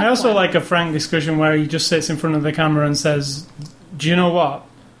really tough. I also like a frank discussion where he just sits in front of the camera and says, do you know what,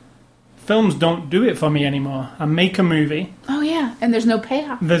 films don't do it for me anymore. I make a movie, and there's no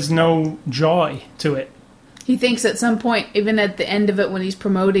payoff, there's no joy to it. He thinks at some point, even at the end of it when he's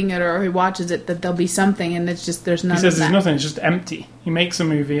promoting it or he watches it, that there'll be something, and it's just there's none of that. He says there's nothing, it's just empty. He makes a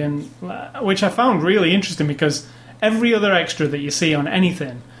movie, and which I found really interesting, because every other extra that you see on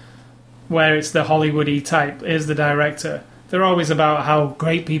anything, where it's the Hollywoody type, is the director. They're always about how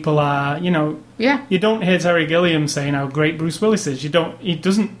great people are. You know, Yeah. you don't hear Terry Gilliam saying how great Bruce Willis is. He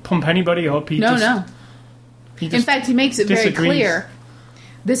doesn't pump anybody up. No. He In fact, he makes it very disagrees. clear.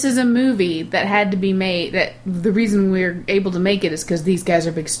 This is a movie that had to be made. That the reason we're able to make it is because these guys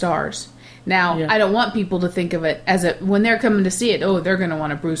are big stars. Now, Yeah. I don't want people to think of it as when they're coming to see it. Oh, they're going to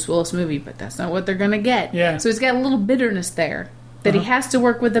want a Bruce Willis movie, but that's not what they're going to get. Yeah. So he's got a little bitterness there that he has to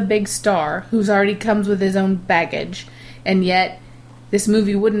work with a big star who's already comes with his own baggage, and yet this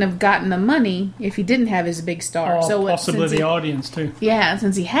movie wouldn't have gotten the money if he didn't have his big star. Or So possibly since the he- audience too. Yeah,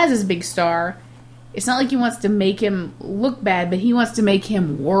 since he has his big star, it's not like he wants to make him look bad, but he wants to make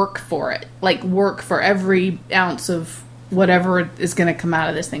him work for it. Like, work for every ounce of whatever is going to come out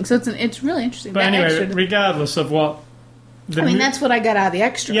of this thing. So it's really interesting. But That anyway, extra- regardless of what... that's what I got out of the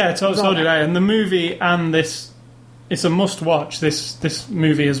extra. Yeah, Was all so did that. I. And the movie and this... It's a must-watch, this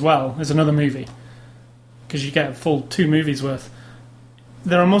movie as well. It's another movie. Because you get a full 2 movies worth.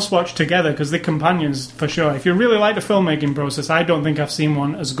 They're a must-watch together because they're companions, for sure. If you really like the filmmaking process, I don't think I've seen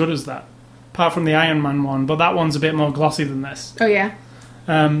one as good as that. Apart from the Iron Man one, but that one's a bit more glossy than this. Oh, yeah.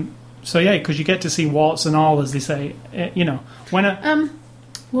 So yeah, because you get to see warts and all, as they say. You know, when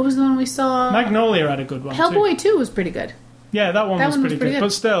What was the one we saw? Magnolia had a good one too. Hellboy 2 was pretty good. Yeah, that one That was one was pretty pretty good. good.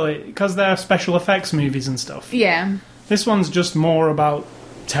 But still, because they're special effects movies and stuff. Yeah. This one's just more about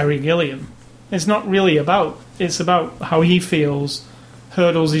Terry Gilliam. It's not really about... It's about how he feels,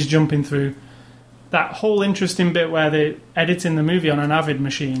 hurdles he's jumping through. That whole interesting bit where they're editing the movie on an Avid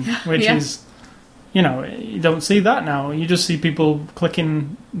machine, which Yeah. is... You know, you don't see that now. You just see people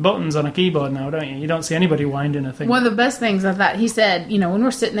clicking buttons on a keyboard now, don't you? You don't see anybody winding a thing. One of the best things I thought, he said, you know, when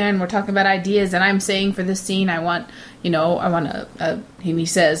we're sitting there and we're talking about ideas, and I'm saying for this scene, I want, you know, I want he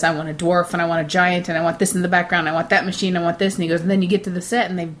says, I want a dwarf, and I want a giant, and I want this in the background, I want that machine, I want this, and he goes, and then you get to the set,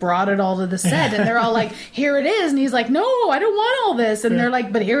 and they've brought it all to the set, and they're all like, here it is, and he's like, no, I don't want all this, and they're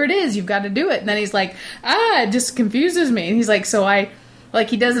like, but here it is, you've got to do it, and then he's like, it just confuses me, and he's like,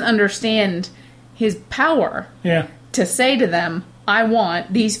 he doesn't understand his power Yeah. to say to them, I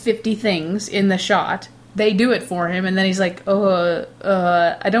want these 50 things in the shot. They do it for him, and then he's like,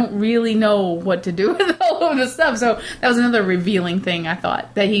 I don't really know what to do with all of this stuff. So that was another revealing thing, I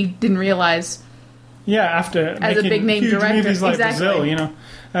thought, that he didn't realize. Yeah, after As a making big-name huge director, movies like exactly. Brazil, you know.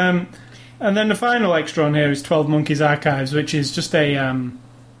 And then the final extra on here is 12 Monkeys Archives, which is just a...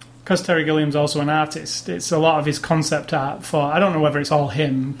 Because Terry Gilliam's also an artist, it's a lot of his concept art for... I don't know whether it's all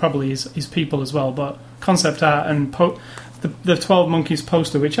him, probably his people as well, but concept art and the 12 Monkeys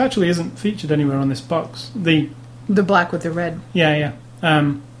poster, which actually isn't featured anywhere on this box. The black with the red. Yeah.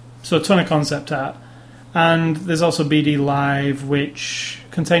 So a ton of concept art. And there's also BD Live, which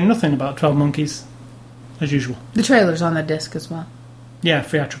contain nothing about 12 Monkeys, as usual. The trailer's on the disc as well. Yeah,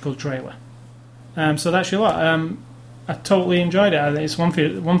 theatrical trailer. So that's your lot. I totally enjoyed it. I think it's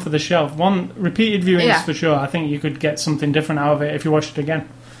one for the shelf. One repeated viewings Yeah. for sure. I think you could get something different out of it if you watched it again.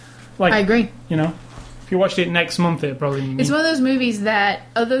 Like, I agree. You know, if you watched it next month, it'd probably... It's one of those movies that,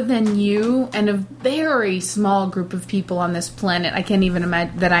 other than you and a very small group of people on this planet, I can't even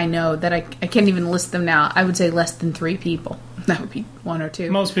imagine that I know, that I can't even list them now. I would say less than 3 people. That would be 1 or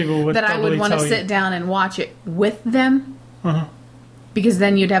 2. Most people would that I would want to sit down and watch it with them. Uh-huh. Because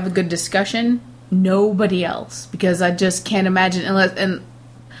then you'd have a good discussion. Nobody else. Because I just can't imagine, and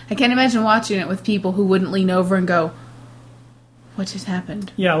I can't imagine watching it with people who wouldn't lean over and go, what just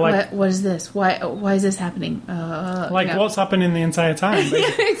happened? Yeah, like... What is this? Why is this happening? What's happening the entire time,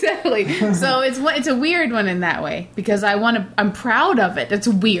 basically. Exactly. So it's a weird one in that way because I'm proud of it. It's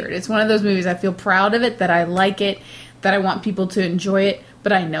weird. It's one of those movies I feel proud of it, that I like it, that I want people to enjoy it,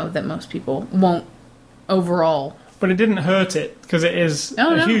 but I know that most people won't overall. But it didn't hurt it because it is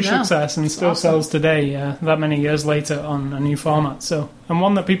a huge success and still sells today, that many years later on a new format. So, and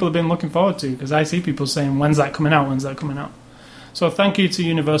one that people have been looking forward to because I see people saying, "When's that coming out? When's that coming out?" So, thank you to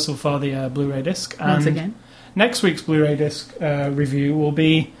Universal for the Blu-ray disc. And once again, next week's Blu-ray disc review will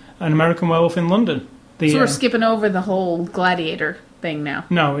be An American Werewolf in London. So we're skipping over the whole Gladiator thing now.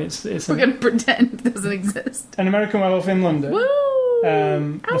 No, it's we're going to pretend it doesn't exist. An American Werewolf in London. Woo!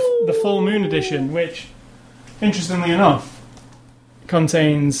 The Full Moon edition, which, interestingly enough,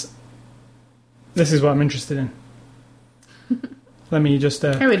 contains... This is what I'm interested in. Let me just...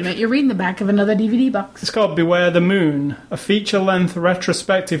 Hey, wait a minute. You're reading the back of another DVD box. It's called Beware the Moon, a feature-length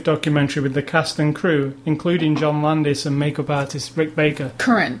retrospective documentary with the cast and crew, including John Landis and makeup artist Rick Baker.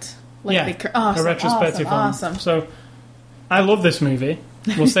 Current. A retrospective awesome. So, I love this movie.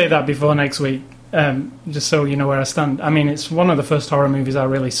 We'll say that before next week, just so you know where I stand. I mean, it's one of the first horror movies I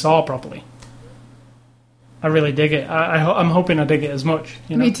really saw properly. I really dig it. I'm hoping I dig it as much.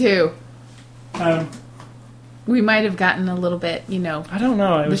 You know? Me too. We might have gotten a little bit, I don't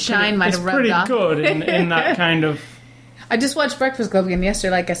know. It the was shine might have rubbed off. It's pretty good in that kind of... I just watched Breakfast Club again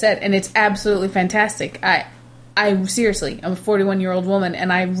yesterday, like I said, and it's absolutely fantastic. I seriously, I'm a 41-year-old woman,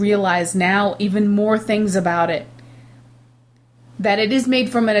 and I realize now even more things about it. That it is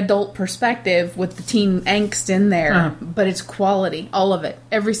made from an adult perspective with the teen angst in there, but it's quality, all of it.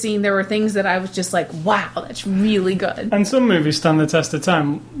 Every scene, there were things that I was just like, wow, that's really good. And some movies stand the test of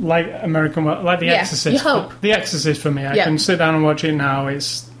time, like The Exorcist. You hope. The Exorcist for me, I can sit down and watch it now.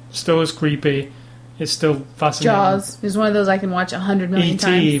 It's still as creepy. It's still fascinating. Jaws is one of those I can watch 100 million E.T.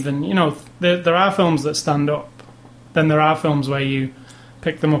 times. even, there are films that stand up. Then there are films where you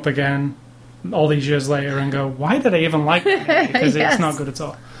pick them up again all these years later and go, why did I even like that? Because Yes. it's not good at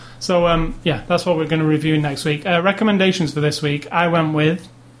all. So, that's what we're going to review next week. Recommendations for this week, I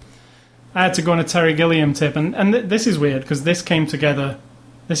had to go on a Terry Gilliam tip, and this is weird, because this came together,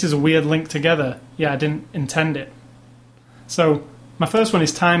 this is a weird link together. Yeah, I didn't intend it. So, my first one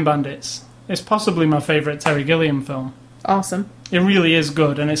is Time Bandits. It's possibly my favourite Terry Gilliam film. Awesome. It really is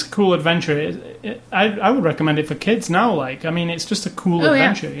good, and it's a cool adventure. I would recommend it for kids now. It's just a cool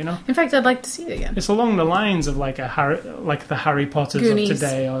adventure, In fact, I'd like to see it again. It's along the lines of like the Harry Potters Goonies. of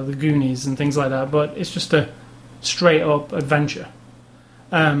today, or the Goonies and things like that. But it's just a straight up adventure.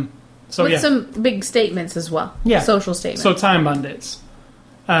 With some big statements as well. Yeah. Social statements. So Time Bandits,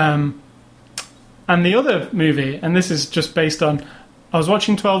 and the other movie, and this is just based on. I was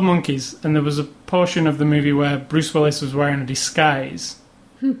watching 12 Monkeys, and there was a portion of the movie where Bruce Willis was wearing a disguise.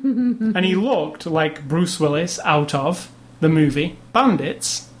 And he looked like Bruce Willis out of the movie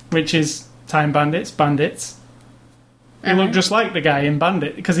Bandits, which is Time Bandits. He looked just like the guy in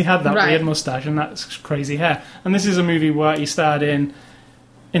Bandit, because he had that weird mustache and that crazy hair. And this is a movie where he starred in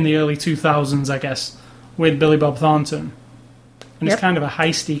the early 2000s, I guess, with Billy Bob Thornton. And it's kind of a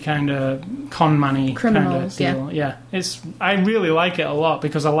heisty kind of con money kind of deal. Yeah. I really like it a lot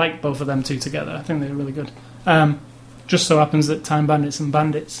because I like both of them two together. I think they're really good. Just so happens that Time Bandits and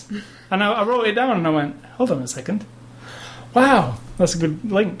Bandits. And I wrote it down and I went, hold on a second. Wow, that's a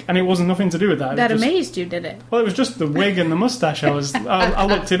good link. And it wasn't nothing to do with that. That amazed you, did it? Well, it was just the wig and the mustache. I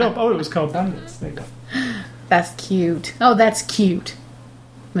looked it up. Oh, it was called Bandits. There you go. That's cute. Oh, that's cute,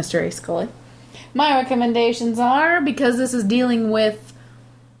 Mr. A. Scully. My recommendations are, because this is dealing with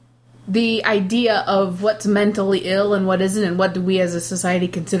the idea of what's mentally ill and what isn't, and what do we as a society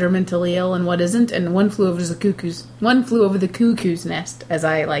consider mentally ill and what isn't, and One Flew Over the Cuckoo's Nest, as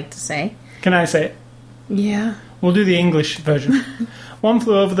I like to say. Can I say it? Yeah. We'll do the English version. One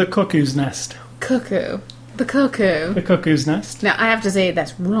Flew Over the Cuckoo's Nest. Cuckoo. The Cuckoo. The Cuckoo's Nest. Now, I have to say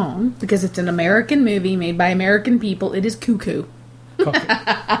that's wrong, because it's an American movie made by American people. It is cuckoo.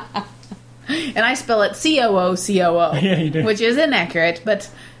 And I spell it C-O-O-C-O-O. Yeah, you do. Which is incorrect, but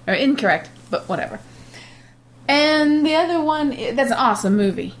whatever. And the other one, that's an awesome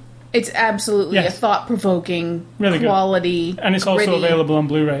movie. It's absolutely a thought-provoking, really quality, good. And it's gritty, also available on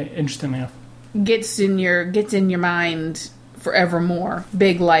Blu-ray, interestingly enough. Gets in your mind forevermore.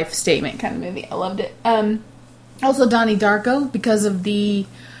 Big life statement kind of movie. I loved it. Also Donnie Darko, because of the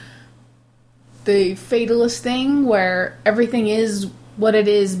fatalist thing where everything is what it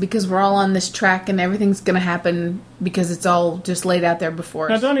is because we're all on this track and everything's going to happen because it's all just laid out there before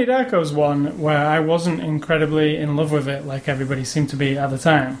us. Now, Donnie Darko's one where I wasn't incredibly in love with it like everybody seemed to be at the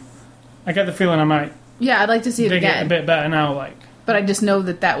time. I get the feeling I might I'd like to see it dig again. it a bit better now, But I just know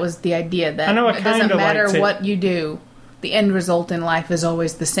that was the idea, that I know it doesn't matter liked it. what you do, the end result in life is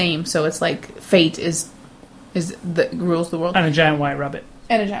always the same. So it's like fate is the rules the world. And a giant white rabbit.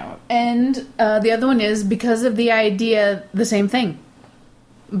 And a giant rabbit. And the other one is because of the idea, the same thing.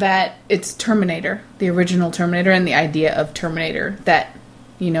 That it's Terminator, the original Terminator, and the idea of Terminator. That,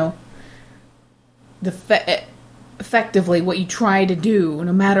 effectively what you try to do,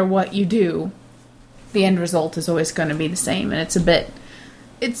 no matter what you do, the end result is always going to be the same. And it's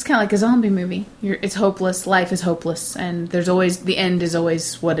kind of like a zombie movie. It's hopeless, life is hopeless, and the end is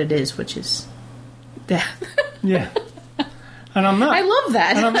always what it is, which is death. Yeah. And on that, I love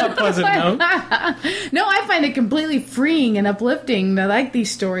that. And on that pleasant note, no, I find it completely freeing and uplifting. I like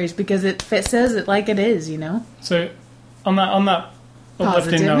these stories because it says it like it is, So, on that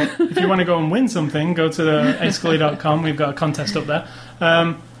uplifting note, if you want to go and win something, go to the ascully.com. We've got a contest up there.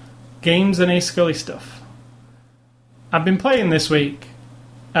 Games and A. Scully stuff. I've been playing this week,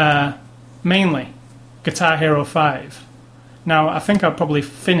 mainly Guitar Hero 5. Now, I think I'm going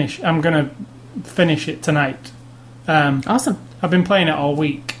to finish it tonight. Awesome. I've been playing it all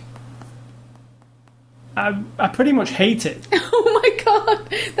week. I pretty much hate it. Oh my god,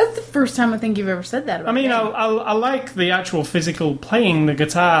 that's the first time I think you've ever said that about I mean, I like the actual physical playing the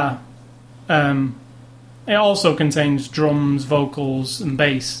guitar It also contains drums, vocals, and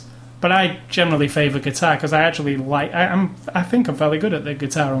bass. But I generally favour guitar because I actually like. I think I'm fairly good at the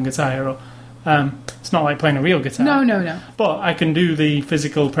guitar on Guitar Hero. It's not like playing a real guitar. No. But I can do the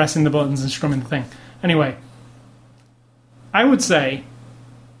physical pressing the buttons and strumming the thing. Anyway, I would say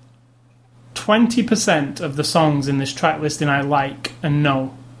 20% of the songs in this track listing I like and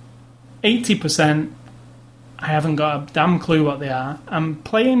know. 80%, I haven't got a damn clue what they are. And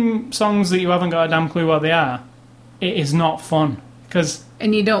playing songs that you haven't got a damn clue what they are, it is not fun.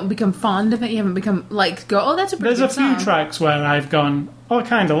 And you don't become fond of it? You haven't become, oh, that's a pretty good song. There's a few tracks where I've gone, I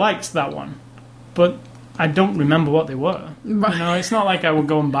kind of liked that one. But I don't remember what they were. Right. It's not like I would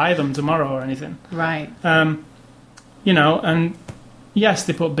go and buy them tomorrow or anything. Right. And yes,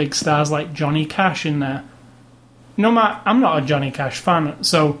 they put big stars like Johnny Cash in there. I'm not a Johnny Cash fan,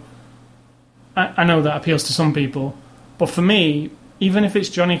 so I know that appeals to some people. But for me, even if it's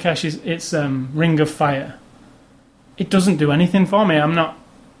Johnny Cash, it's Ring of Fire. It doesn't do anything for me. I'm not.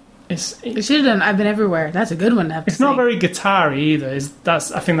 It should have done I've Been Everywhere. That's a good one to have to It's not very guitar-y either. I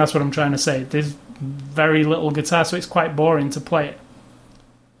think that's what I'm trying to say. There's very little guitar, so it's quite boring to play it.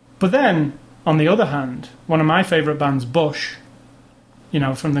 But then, on the other hand, one of my favourite bands, Bush,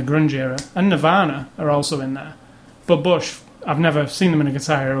 from the grunge era, and Nirvana are also in there. But Bush, I've never seen them in a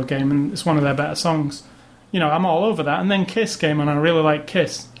Guitar Hero game, and it's one of their better songs. I'm all over that. And then Kiss came on, and I really like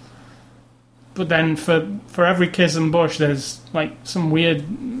Kiss. But then for every Kiss and Bush, there's some weird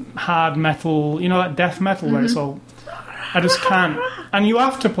hard metal, that death metal where it's all... I just can't. And you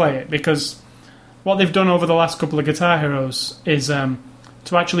have to play it because what they've done over the last couple of Guitar Heroes is to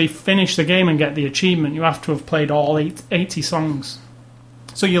actually finish the game and get the achievement, you have to have played all 80 songs.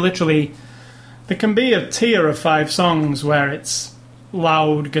 So you literally... There can be a tier of 5 songs where it's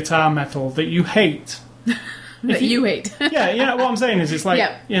loud guitar metal that you hate. That you hate. yeah, what I'm saying is it's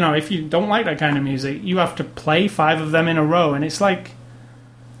if you don't like that kind of music, you have to play 5 of them in a row, and it's like...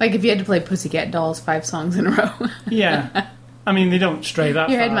 Like if you had to play Pussycat Dolls 5 songs in a row. Yeah. I mean, they don't stray that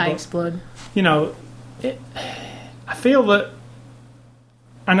far. Your head might explode. I feel that...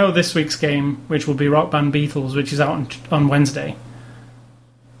 I know this week's game, which will be Rock Band Beatles, which is out on Wednesday,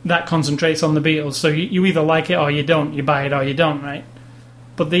 that concentrates on the Beatles, so you either like it or you don't, you buy it or you don't, right?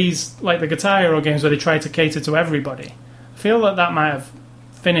 But these, like the Guitar Hero games where they try to cater to everybody, I feel that might have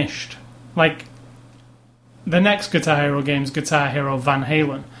finished. Like, the next Guitar Hero game is Guitar Hero Van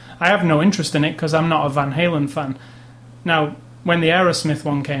Halen. I have no interest in it because I'm not a Van Halen fan. Now, when the Aerosmith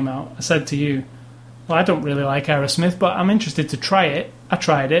one came out, I said to you, well, I don't really like Aerosmith, but I'm interested to try it. I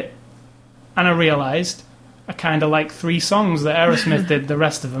tried it, and I realised I kind of like 3 songs that Aerosmith did. The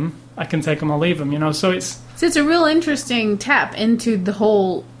rest of them, I can take them or leave them, so it's... So it's a real interesting tap into the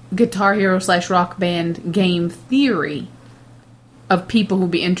whole Guitar Hero / Rock Band game theory of people who'll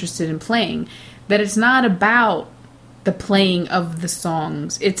be interested in playing. That it's not about the playing of the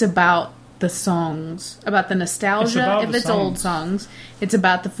songs. It's about the songs. About the nostalgia, if it's old songs. It's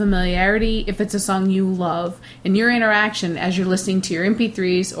about the familiarity, if it's a song you love. And your interaction as you're listening to your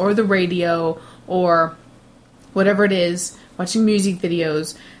MP3s or the radio or whatever it is, watching music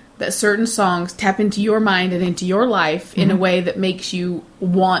videos, that certain songs tap into your mind and into your life in a way that makes you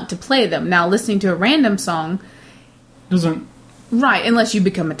want to play them. Now, listening to a random song... doesn't... Right, unless you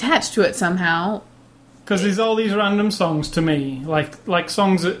become attached to it somehow. Because there's all these random songs to me, like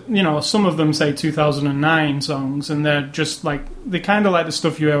songs that, some of them say 2009 songs, and they're just they kind of like the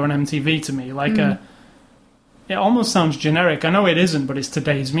stuff you hear on MTV to me. It almost sounds generic. I know it isn't, but it's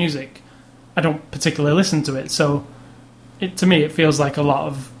today's music. I don't particularly listen to it, so to me it feels like a lot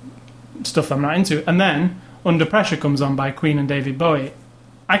of stuff I'm not into. And then Under Pressure comes on by Queen and David Bowie.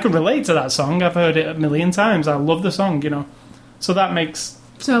 I can relate to that song. I've heard it a million times. I love the song, So that makes...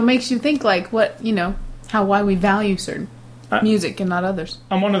 So it makes you think why we value certain music and not others.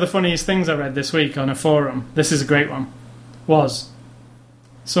 And one of the funniest things I read this week on a forum, this is a great one, was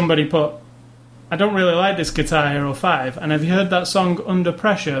somebody put, I don't really like this Guitar Hero 5, and have you heard that song Under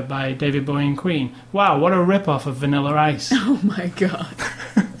Pressure by David Bowie and Queen? Wow, what a rip-off of Vanilla Ice. Oh my god.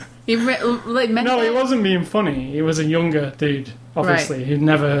 No, he wasn't being funny. He was a younger dude, obviously. Right. He'd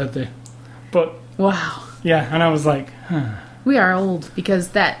never heard But... Wow. Yeah, and I was like, We are old, because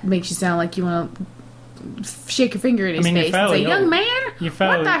that makes you sound like you want to shake your finger in his face and say, young man, what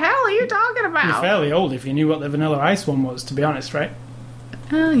the hell are you talking about? You're fairly old if you knew what the Vanilla Ice one was, to be honest, right?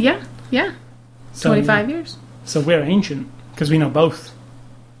 Yeah. So, 25 years. So we're ancient, because we know both.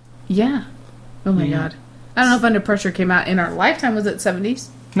 Yeah. Oh my god. I don't know if Under Pressure came out in our lifetime. Was it 70s?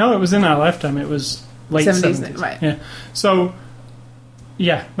 No, it was in our lifetime. It was late 70s. Right. Yeah. So,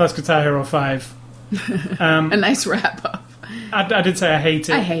 yeah, that's Guitar Hero 5. A nice wrap-up. I did say I hate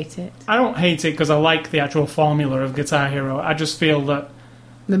it. I hate it. I don't hate it because I like the actual formula of Guitar Hero. I just feel that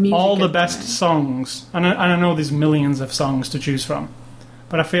The music all the is best fine. songs, and I know there's millions of songs to choose from,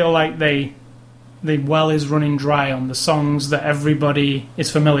 but I feel like the well is running dry on the songs that everybody is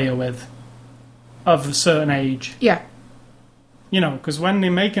familiar with of a certain age. Yeah. You know, because when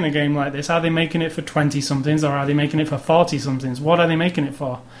they're making a game like this, are they making it for 20-somethings or are they making it for 40-somethings? What are they making it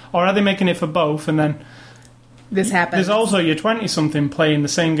for? Or are they making it for both? And then This happens. there's also your 20-something playing the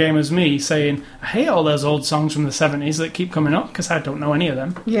same game as me saying, I hate all those old songs from the 70s that keep coming up because I don't know any of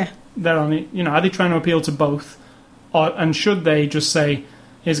them. Yeah. They're only, you know, are they trying to appeal to both? And should they just say,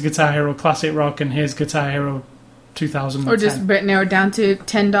 here's Guitar Hero Classic Rock and here's Guitar Hero 2010? Or just narrow it down to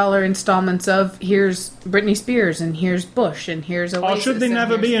 $10 installments of here's Britney Spears and here's Bush and here's Oasis. Or should they and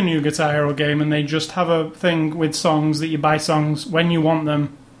never here's- be a new Guitar Hero game and they just have a thing with songs that you buy songs when you want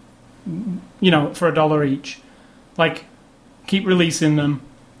them, you know, for $1 each? Like, keep releasing them.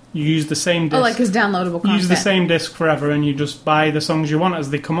 You use the same disc. Oh, like his downloadable content. use the same disc forever and you just buy the songs you want as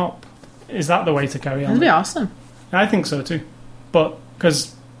they come up. Is that the way to carry on? That'd be awesome. I think so too. But,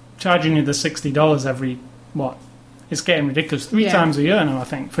 because charging you the $60 every, what? It's getting ridiculous. 3 Yeah. times a year now, I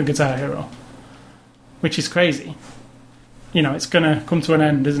think, for Guitar Hero. Which is crazy. You know, it's going to come to an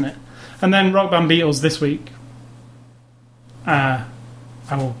end, isn't it? And then Rock Band Beatles this week.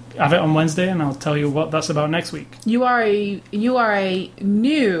 I will have it on Wednesday and I'll tell you what that's about next week. You are a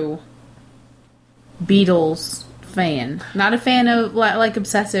new Beatles fan, not a fan of like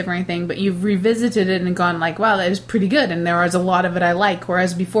obsessive or anything, but you've revisited it and gone like, wow, that is pretty good, and there is a lot of it I like.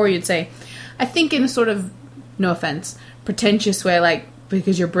 Whereas before you'd say, I think in a sort of, no offense, pretentious way, like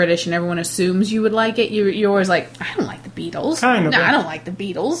because you're British and everyone assumes you would like it, you're always like, I don't like the Beatles. Kind of, No, yeah. I don't like the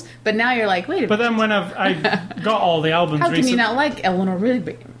Beatles. But now you're like, wait a But minute. then when I got all the albums How can recently... you not like Eleanor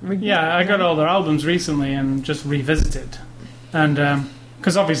Rigby? Yeah, I got all their albums recently and just revisited. And,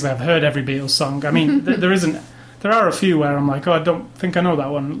 because obviously I've heard every Beatles song. I mean, there are a few where I'm like, oh, I don't think I know that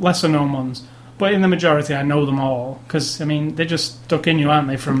one. Lesser known ones. But in the majority, I know them all. Because, I mean, they're just stuck in you, aren't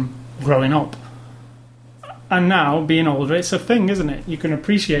they, from growing up. And now, being older, it's a thing, isn't it? You can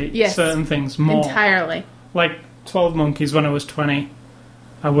appreciate Yes. certain things more. Entirely. Like 12 Monkeys when I was 20,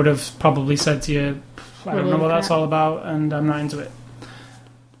 I would have probably said to you, I don't know what that's all about, and I'm not into it.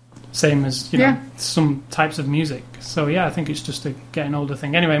 Same as, you know, Yeah. some types of music. So, yeah, I think it's just a getting older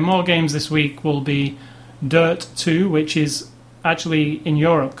thing. Anyway, more games this week will be Dirt 2, which is actually in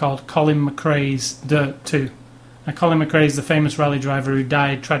Europe called Colin McRae's Dirt 2. Now, Colin McRae is the famous rally driver who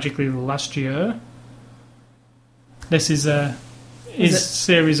died tragically last year. This is his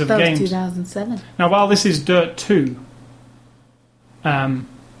series of That was games. 2007. Now, while this is Dirt 2, Colin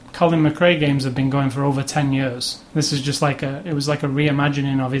McRae games have been going for over 10 years. This is just like it was like a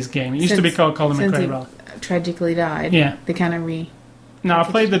reimagining of his game. It used to be called Colin Since McRae he Rally. tragically died. Yeah. They kind of Now, I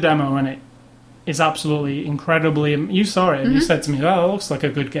played the demo and it is absolutely incredibly... You saw it and you said to me, oh, it looks like a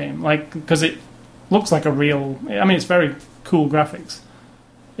good game. Like, because it looks like a real... I mean, it's very cool graphics.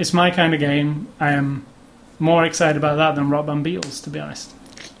 It's my kind of game. I am more excited about that than Rock Band Beatles, to be honest.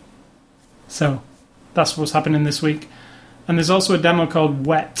 So, that's what's happening this week. And there's also a demo called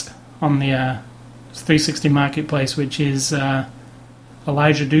Wet on the 360 Marketplace, which is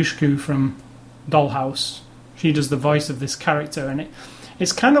Elijah Dushku from Dollhouse. She does the voice of this character, and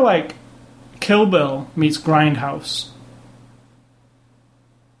it's kind of like Kill Bill meets Grindhouse.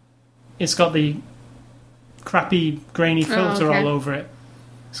 It's got the crappy, grainy filter okay. all over it.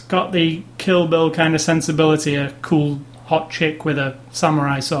 It's got the Kill Bill kind of sensibility, a cool, hot chick with a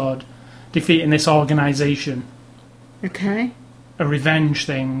samurai sword defeating this organization. Okay. A revenge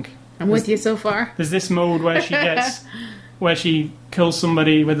thing. I'm with you so far. There's this mode where she kills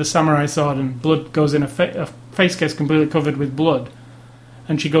somebody with a samurai sword and blood goes in her face gets completely covered with blood,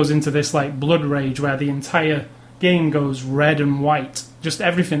 and she goes into this like blood rage where the entire game goes red and white, just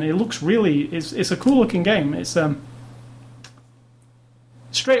everything. It looks really, it's a cool looking game. It's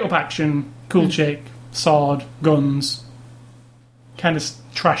straight up action, cool chick, sword, guns, kind of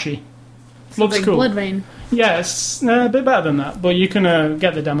trashy. Looks like cool. Blood Rain. Yeah, it's a bit better than that, but you can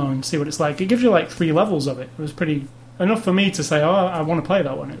get the demo and see what it's like. It gives you like 3 levels of it. It was pretty enough for me to say, oh, I want to play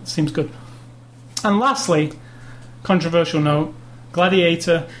that one. It seems good. And lastly, controversial note,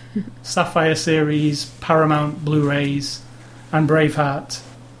 Gladiator, Sapphire series, Paramount Blu-rays, and Braveheart.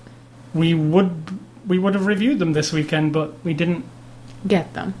 We would have reviewed them this weekend, but we didn't.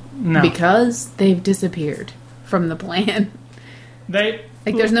 Get them. No. Because they've disappeared from the plan. They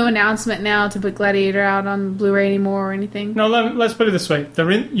There's no announcement now to put Gladiator out on Blu-ray anymore or anything. No, let's put it this way.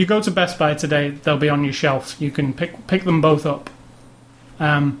 You go to Best Buy today, they'll be on your shelf. You can pick them both up.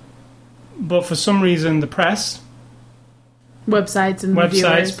 But for some reason, the press Websites and Websites,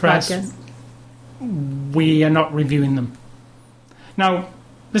 reviewers, press. podcasts. We are not reviewing them. Now,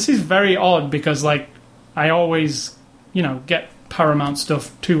 this is very odd because, like, I always, get Paramount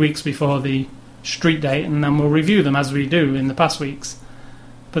stuff 2 weeks before the street date, and then we'll review them as we do in the past weeks.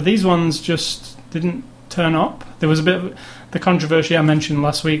 But these ones just didn't turn up. There was a bit of the controversy I mentioned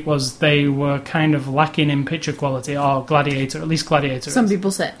last week was they were kind of lacking in picture quality, or Gladiator, at least Gladiator. Some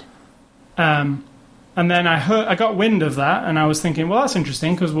people said. And then I got wind of that, and I was thinking, well, that's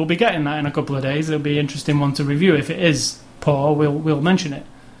interesting because we'll be getting that in a couple of days. It'll be an interesting one to review. If it is poor, we'll mention it.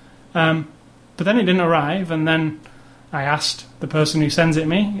 But then it didn't arrive, and then I asked the person who sends it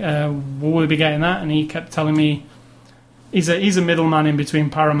me, will we be getting that? And he kept telling me he's a middleman in between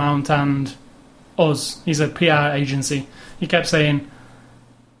Paramount and us. He's a PR agency. He kept saying,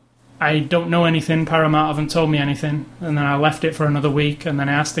 I don't know anything, Paramount haven't told me anything. And then I left it for another week, and then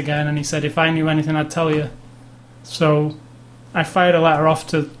I asked again, and he said, if I knew anything, I'd tell you. So I fired a letter off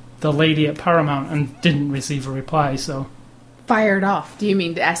to the lady at Paramount and didn't receive a reply, so... Fired off? Do you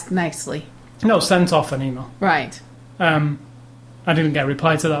mean to ask nicely? No, sent off an email. Right. I didn't get a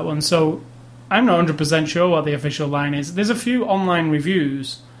reply to that one, so I'm not 100% sure what the official line is. There's a few online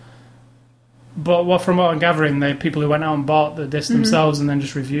reviews, but from what I'm gathering, they're people who went out and bought the disc themselves and then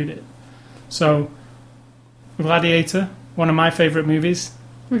just reviewed it. So, Gladiator, one of my favourite movies.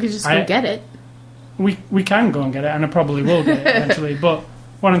 We could just go get it. We can go and get it, and I probably will get it eventually. But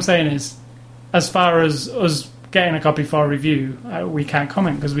what I'm saying is, as far as us getting a copy for review, we can't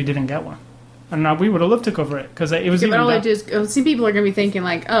comment because we didn't get one. And we would have loved to cover it because it was even... See, people are going to be thinking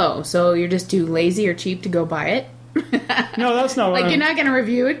like, oh, so you're just too lazy or cheap to go buy it? No, that's not like, you're not going to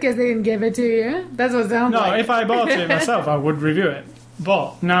review it because they didn't give it to you? That's what it sounds like. No, if I bought it myself, I would review it.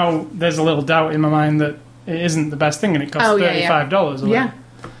 But now there's a little doubt in my mind that it isn't the best thing and it costs $35. Yeah.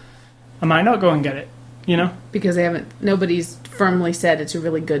 I might not go and get it, Because nobody's firmly said it's a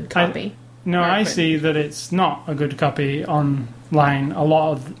really good copy. I see that it's not a good copy online.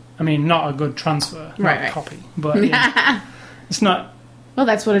 Not a good transfer, not copy. But it's not... Well,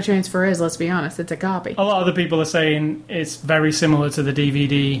 that's what a transfer is, let's be honest. It's a copy. A lot of the people are saying it's very similar to the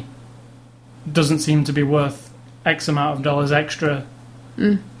DVD. Doesn't seem to be worth X amount of dollars extra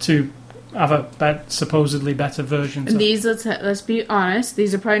to have a supposedly better version. So. These, let's be honest,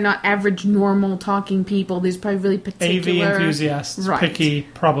 these are probably not average, normal talking people. These are probably really particular... AV enthusiasts, picky,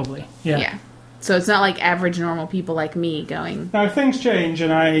 probably. Yeah. So it's not like average, normal people like me going... Now, if things change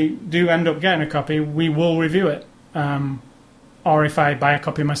and I do end up getting a copy, we will review it. Or if I buy a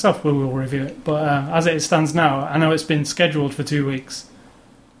copy myself, we will review it. But as it stands now, I know it's been scheduled for 2 weeks.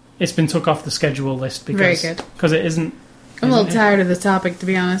 It's been took off the schedule list because it isn't... I'm a little tired of the topic, to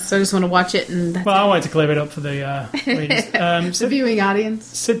be honest. So I just want to watch it and... I wanted to clear it up for the readers. The viewing audience.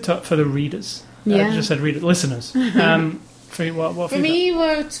 Sit up for the readers. Yeah. I just said listeners. For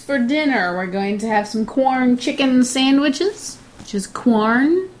me, for dinner, we're going to have some corn chicken sandwiches, which is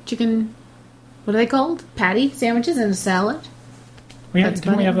corn, chicken, what are they called? Patty sandwiches and a salad.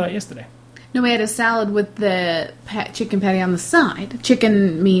 Didn't we have that yesterday? No, we had a salad with the chicken patty on the side.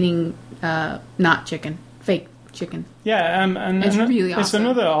 Chicken meaning not chicken, fake chicken. Yeah, and it's really awesome. It's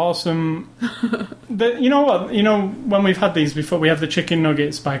another awesome... you know what? When we've had these before, we have the chicken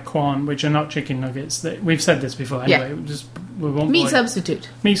nuggets by Quorn, which are not chicken nuggets. We've said this before anyway. Yeah. We won't Meat substitute.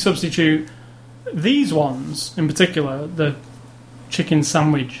 Meat substitute. These ones, in particular, the chicken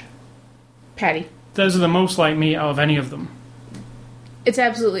sandwich... Patty. Those are the most like meat out of any of them. It's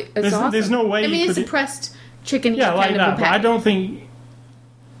absolutely... awesome. There's no way... it's a pressed chicken kind of that, a patty. but I don't think...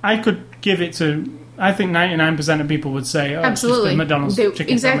 I could give it to... I think 99% of people would say, absolutely. It's just the McDonald's chicken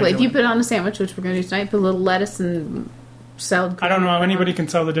sandwich. Exactly. If you put it on a sandwich, which we're going to do tonight, put a little lettuce and salad cream. I don't know how anybody can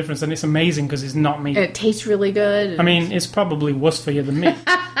tell the difference, and it's amazing because it's not meat. It tastes really good. I mean, it's probably worse for you than meat.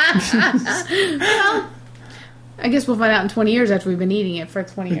 Well, I guess we'll find out in 20 years after we've been eating it for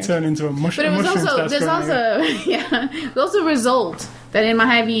 20 years. You turn into a mushroom. But there's also a result that in my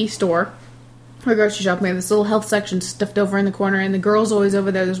Hy-Vee store, or grocery shop, we have this little health section stuffed over in the corner, and the girl's always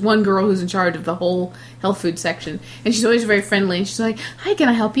over there. There's one girl who's in charge of the whole health food section, and she's always very friendly. And she's like, "Hi, can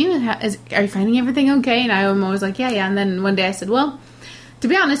I help you? Are you finding everything okay?" And I'm always like, "Yeah." And then one day I said, "Well, to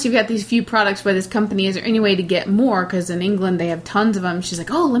be honest, you've got these few products by this company. Is there any way to get more? Because in England they have tons of them." She's like,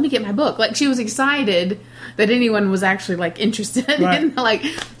 "Oh, let me get my book." Like, she was excited that anyone was actually like interested in. Like,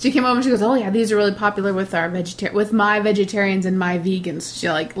 she came over and she goes, "Oh yeah, these are really popular with our with my vegetarians and my vegans." She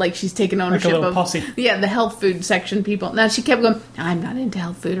she's taken ownership like a of posse. The health food section people. Now she kept going, "I'm not into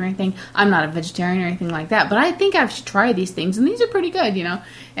health food or anything. I'm not a vegetarian or anything like that. But I think I should try these things, and these are pretty good,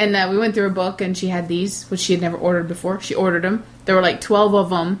 And we went through a book, and she had these, which she had never ordered before. She ordered them. There were like 12 of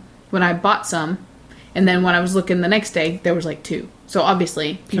them when I bought some, And then when I was looking the next day, there was like 2. So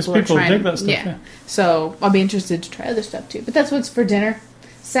obviously people are trying. Dig that stuff, yeah. So I'll be interested to try other stuff too. But that's what's for dinner.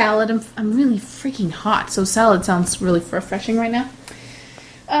 Salad. I'm really freaking hot, so salad sounds really refreshing right now.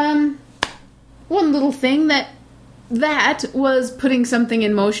 One little thing that was putting something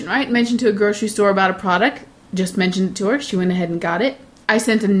in motion, right? Mentioned to a grocery store about a product. Just mentioned it to her. She went ahead and got it. I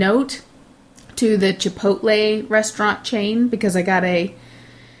sent a note to the Chipotle restaurant chain because I got a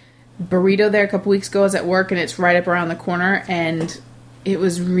burrito there a couple weeks ago. I was at work and it's right up around the corner, and it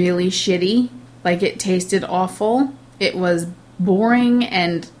was really shitty. Like, it tasted awful. It was boring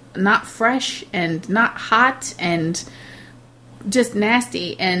and not fresh and not hot and just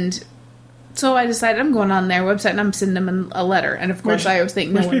nasty. And so I decided I'm going on their website and I'm sending them a letter. And of course, I always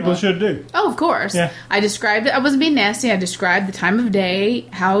think which people should do. Oh, of course. Yeah. I described it. I wasn't being nasty. I described the time of day,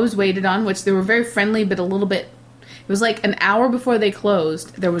 how I was waited on, which they were very friendly, but a little bit. It was like an hour before they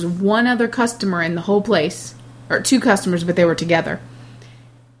closed. There was one other customer in the whole place, or 2 customers, but they were together.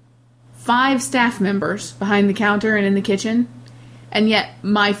 5 staff members behind the counter and in the kitchen, and yet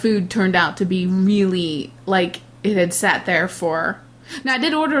my food turned out to be really like it had sat there for. Now, I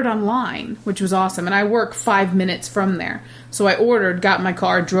did order it online, which was awesome, and I work 5 minutes from there. So I ordered, got in my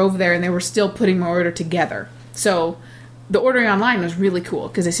car, drove there, and they were still putting my order together. So the ordering online was really cool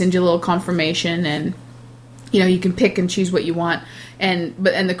because they send you a little confirmation, and you can pick and choose what you want. And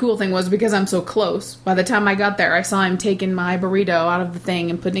the cool thing was, because I'm so close, by the time I got there, I saw him taking my burrito out of the thing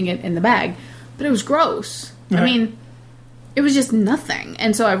and putting it in the bag. But it was gross. Right. I mean, it was just nothing.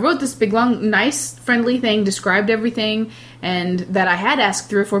 And so I wrote this big, long, nice, friendly thing, described everything, and that I had asked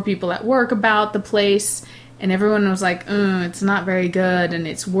 3 or 4 people at work about the place, and everyone was like, it's not very good, and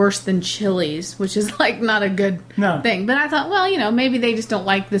it's worse than Chili's, which is, like, not a good thing. But I thought, well, maybe they just don't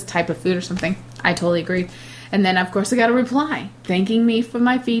like this type of food or something. I totally agreed. And then, of course, I got a reply thanking me for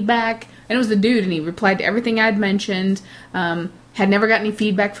my feedback. And it was the dude, and he replied to everything I'd mentioned. Had never got any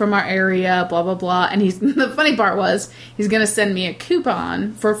feedback from our area, blah, blah, blah. And the funny part was, he's going to send me a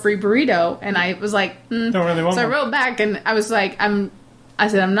coupon for a free burrito. And I was like, Don't really want So one. I wrote back, and I was like,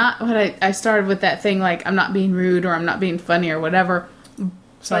 I started with that thing, like, I'm not being rude or I'm not being funny or whatever.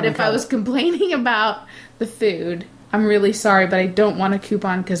 But if I was complaining about the food, I'm really sorry, but I don't want a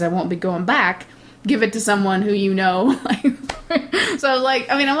coupon because I won't be going back. Give it to someone who you know. So, like,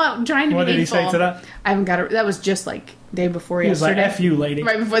 I mean, I'm not trying to be hateful. What did he say to that? I haven't got it. That was just, like, day before He was yesterday. like, F you, lady.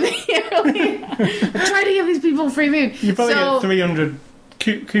 Right before they I try to give these people free food. You probably get 300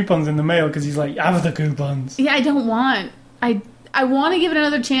 coupons in the mail because he's like, have the coupons. Yeah, I don't want. I want to give it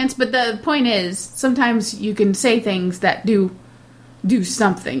another chance, but the point is, sometimes you can say things that do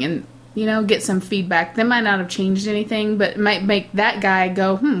something and, get some feedback. They might not have changed anything, but it might make that guy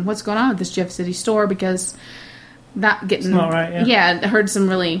go, what's going on with this Jeff City store? Because not getting... It's not right, yeah. I heard some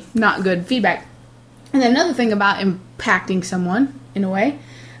really not good feedback. And then another thing about impacting someone, in a way,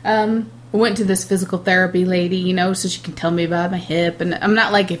 I went to this physical therapy lady, so she can tell me about my hip. And I'm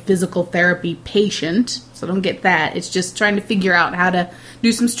not like a physical therapy patient, so don't get that. It's just trying to figure out how to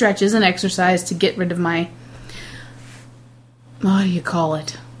do some stretches and exercise to get rid of my, what do you call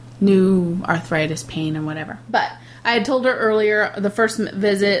it? New arthritis pain and whatever. But I had told her earlier, the first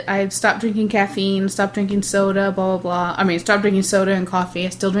visit, I had stopped drinking caffeine, stopped drinking soda, blah, blah, blah. I mean, stopped drinking soda and coffee. I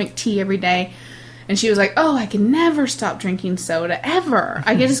still drink tea every day. And she was like, oh, I can never stop drinking soda, ever.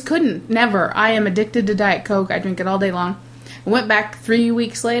 I just couldn't, never. I am addicted to Diet Coke. I drink it all day long. I went back 3.5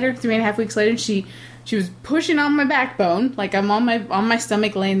 weeks later, and she was pushing on my backbone, like I'm on my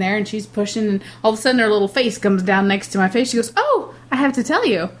stomach laying there, and she's pushing, and all of a sudden her little face comes down next to my face. She goes, oh, I have to tell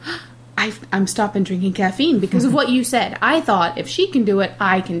you, I'm stopping drinking caffeine because of what you said. I thought if she can do it,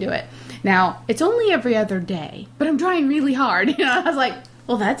 I can do it. Now, it's only every other day, but I'm trying really hard. I was like,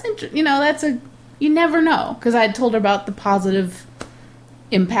 well, that's interesting. You never know, because I had told her about the positive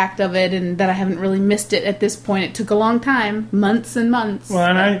impact of it and that I haven't really missed it at this point. It took a long time, months and months.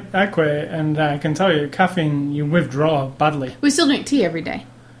 Well, and I quit, and I can tell you, caffeine, you withdraw badly. We still drink tea every day.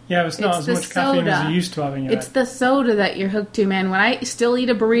 Yeah, it's not as much caffeine as you used to have in your It's the soda that you're hooked to, man. When I still eat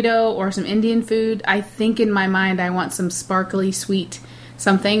a burrito or some Indian food, I think in my mind I want some sparkly, sweet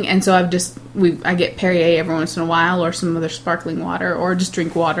something. And so I get Perrier every once in a while, or some other sparkling water, or just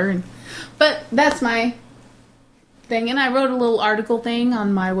drink water. But that's my thing. And I wrote a little article thing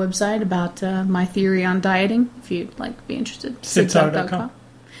on my website about my theory on dieting, if you'd like to be interested. Sidtalk.com.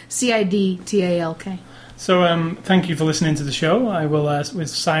 CIDTALK. So, thank you for listening to the show. I will we'll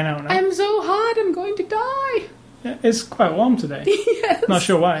sign out now. I'm so hot, I'm going to die. Yeah, it's quite warm today. Yes. Not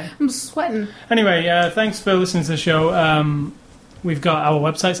sure why. I'm sweating. Anyway, thanks for listening to the show. We've got our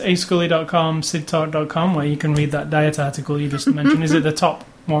websites, ascully.com, sidtalk.com, where you can read that diet article you just mentioned. Is it the top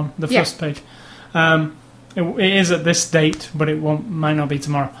one, the first page? It is at this date, but might not be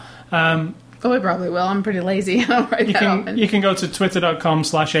tomorrow. Oh, it probably will. I'm pretty lazy. I don't write that often. You can go to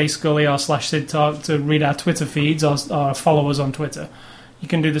twitter.com/ascully or /sidtalk to read our Twitter feeds or follow us on Twitter. You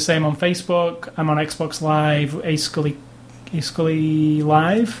can do the same on Facebook. I'm on Xbox Live, ascully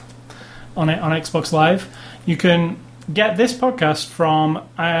Live on Xbox Live. You can get this podcast from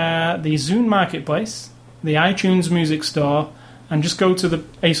the Zune Marketplace, the iTunes Music Store, and just go to the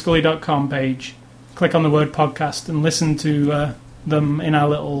ascully.com page, click on the word podcast, and listen to them in our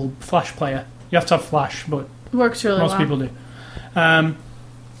little Flash player. You have to have Flash, but Works really most well. people do. On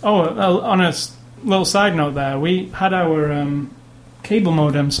a little side note there, we had our cable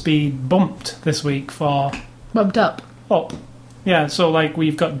modem speed bumped this week for Bumped up. up. Yeah, so like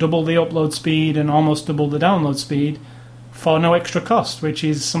we've got double the upload speed and almost double the download speed for no extra cost, which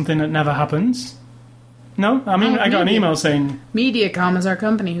is something that never happens. No, I mean I got an email saying Mediacom is our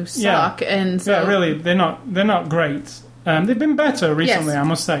company who suck, and so really they're not great. They've been better recently, Yes. I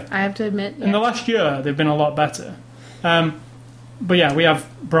must say. I have to admit, In the last year, they've been a lot better. But yeah, we have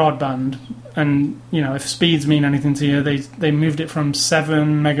broadband, and if speeds mean anything to you, they moved it from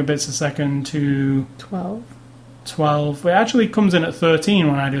 7 megabits a second to 12. It actually comes in at 13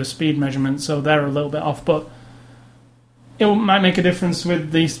 when I do a speed measurement, so they're a little bit off. But it might make a difference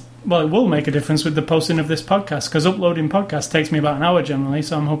with these. Well, it will make a difference with the posting of this podcast, because uploading podcasts takes me about an hour generally.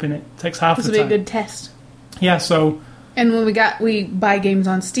 So I'm hoping it takes half this the will be time. a good test. Yeah. So. And when we buy games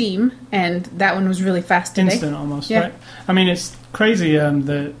on Steam, and that one was really fast today. Instant almost, Yeah. right? I mean, it's crazy.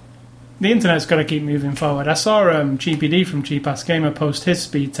 The internet's got to keep moving forward. I saw GPD from Cheap Ass Gamer post his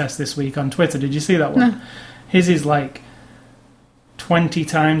speed test this week on Twitter. Did you see that one? No. His is like 20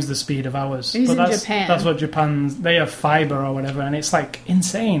 times the speed of ours. He's But in that's, Japan. That's what they have fiber or whatever, and it's like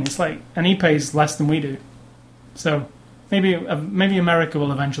insane. It's like, and he pays less than we do. So maybe America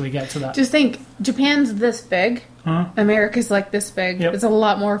will eventually get to that. Just think, Japan's this big. Huh? America's like this big. Yep. It's a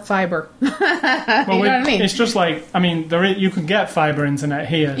lot more fiber. you know what I mean? It's just like, you can get fiber internet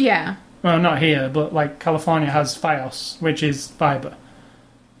here. Yeah. Well, not here, but like California has Fios, which is fiber.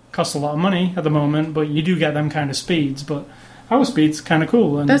 Costs a lot of money at the moment, but you do get them kind of speeds. But our speed's kind of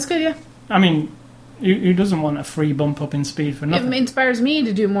cool. And That's good, yeah. I mean, who doesn't want a free bump up in speed for nothing? It inspires me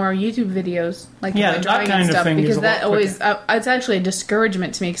to do more YouTube videos, like Yeah, my that drawing kind and of stuff, thing is because a that lot always it's actually a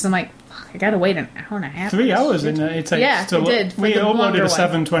discouragement to me because I'm like, fuck, I gotta wait an hour and a half. 3 for this hours shit. in it takes. Yeah, to it did, for We the uploaded longer a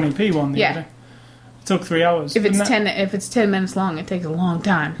one. 720p one the Yeah. other day. It took 3 hours. If And it's 10 minutes long, it takes a long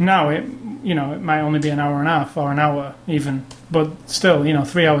time. now it might only be an hour and a half or an hour even, but still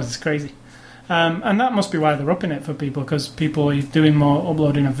 3 hours is crazy. And that must be why they're upping it for people, because people are doing more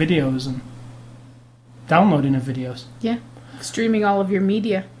uploading of videos and downloading of videos. Yeah, streaming all of your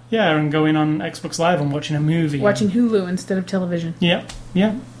media, Yeah, and going on Xbox Live and watching a movie. watching Hulu instead of television. Yeah,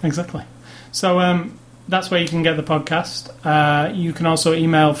 exactly. So that's where you can get the podcast. You can also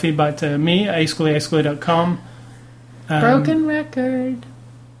email feedback to me at ascully@ascully.com. Broken record.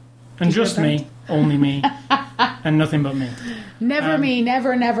 And Did you just hear me, only me, and nothing but me. Never me,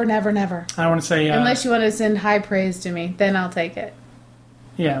 never, never, never, never. I want to say... Unless you want to send high praise to me, then I'll take it.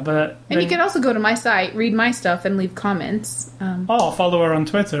 Yeah, but... And you can also go to my site, read my stuff, and leave comments. Or follow her on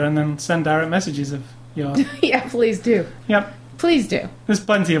Twitter and then send direct messages of your... Yeah, please do. Yep, Please do. there's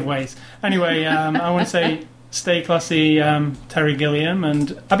plenty of ways. Anyway, I want to say stay classy, Terry Gilliam,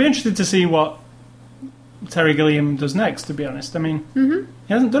 and I'd be interested to see what Terry Gilliam does next, to be honest. I mean,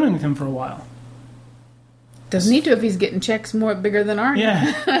 he hasn't done anything for a while. Doesn't need to if he's getting checks more bigger than ours.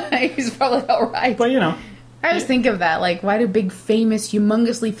 Yeah, He's probably all right. but I always think of that. Like, why do big, famous,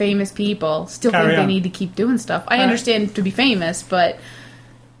 humongously famous people still Carry think they on. need to keep doing stuff? I understand to be famous, but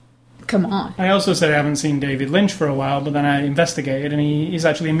come on. I also said I haven't seen David Lynch for a while, but then I investigated, and he's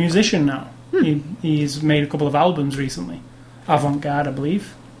actually a musician now. He's made a couple of albums recently. Avant-garde, I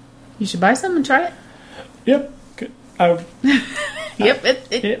believe. You should buy some and try it. Yep. Yep.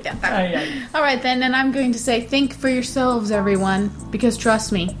 All right, then, and I'm going to say, think for yourselves, everyone, because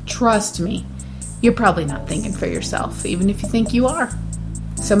trust me, you're probably not thinking for yourself, even if you think you are.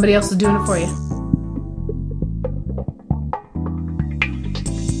 Somebody else is doing it for you.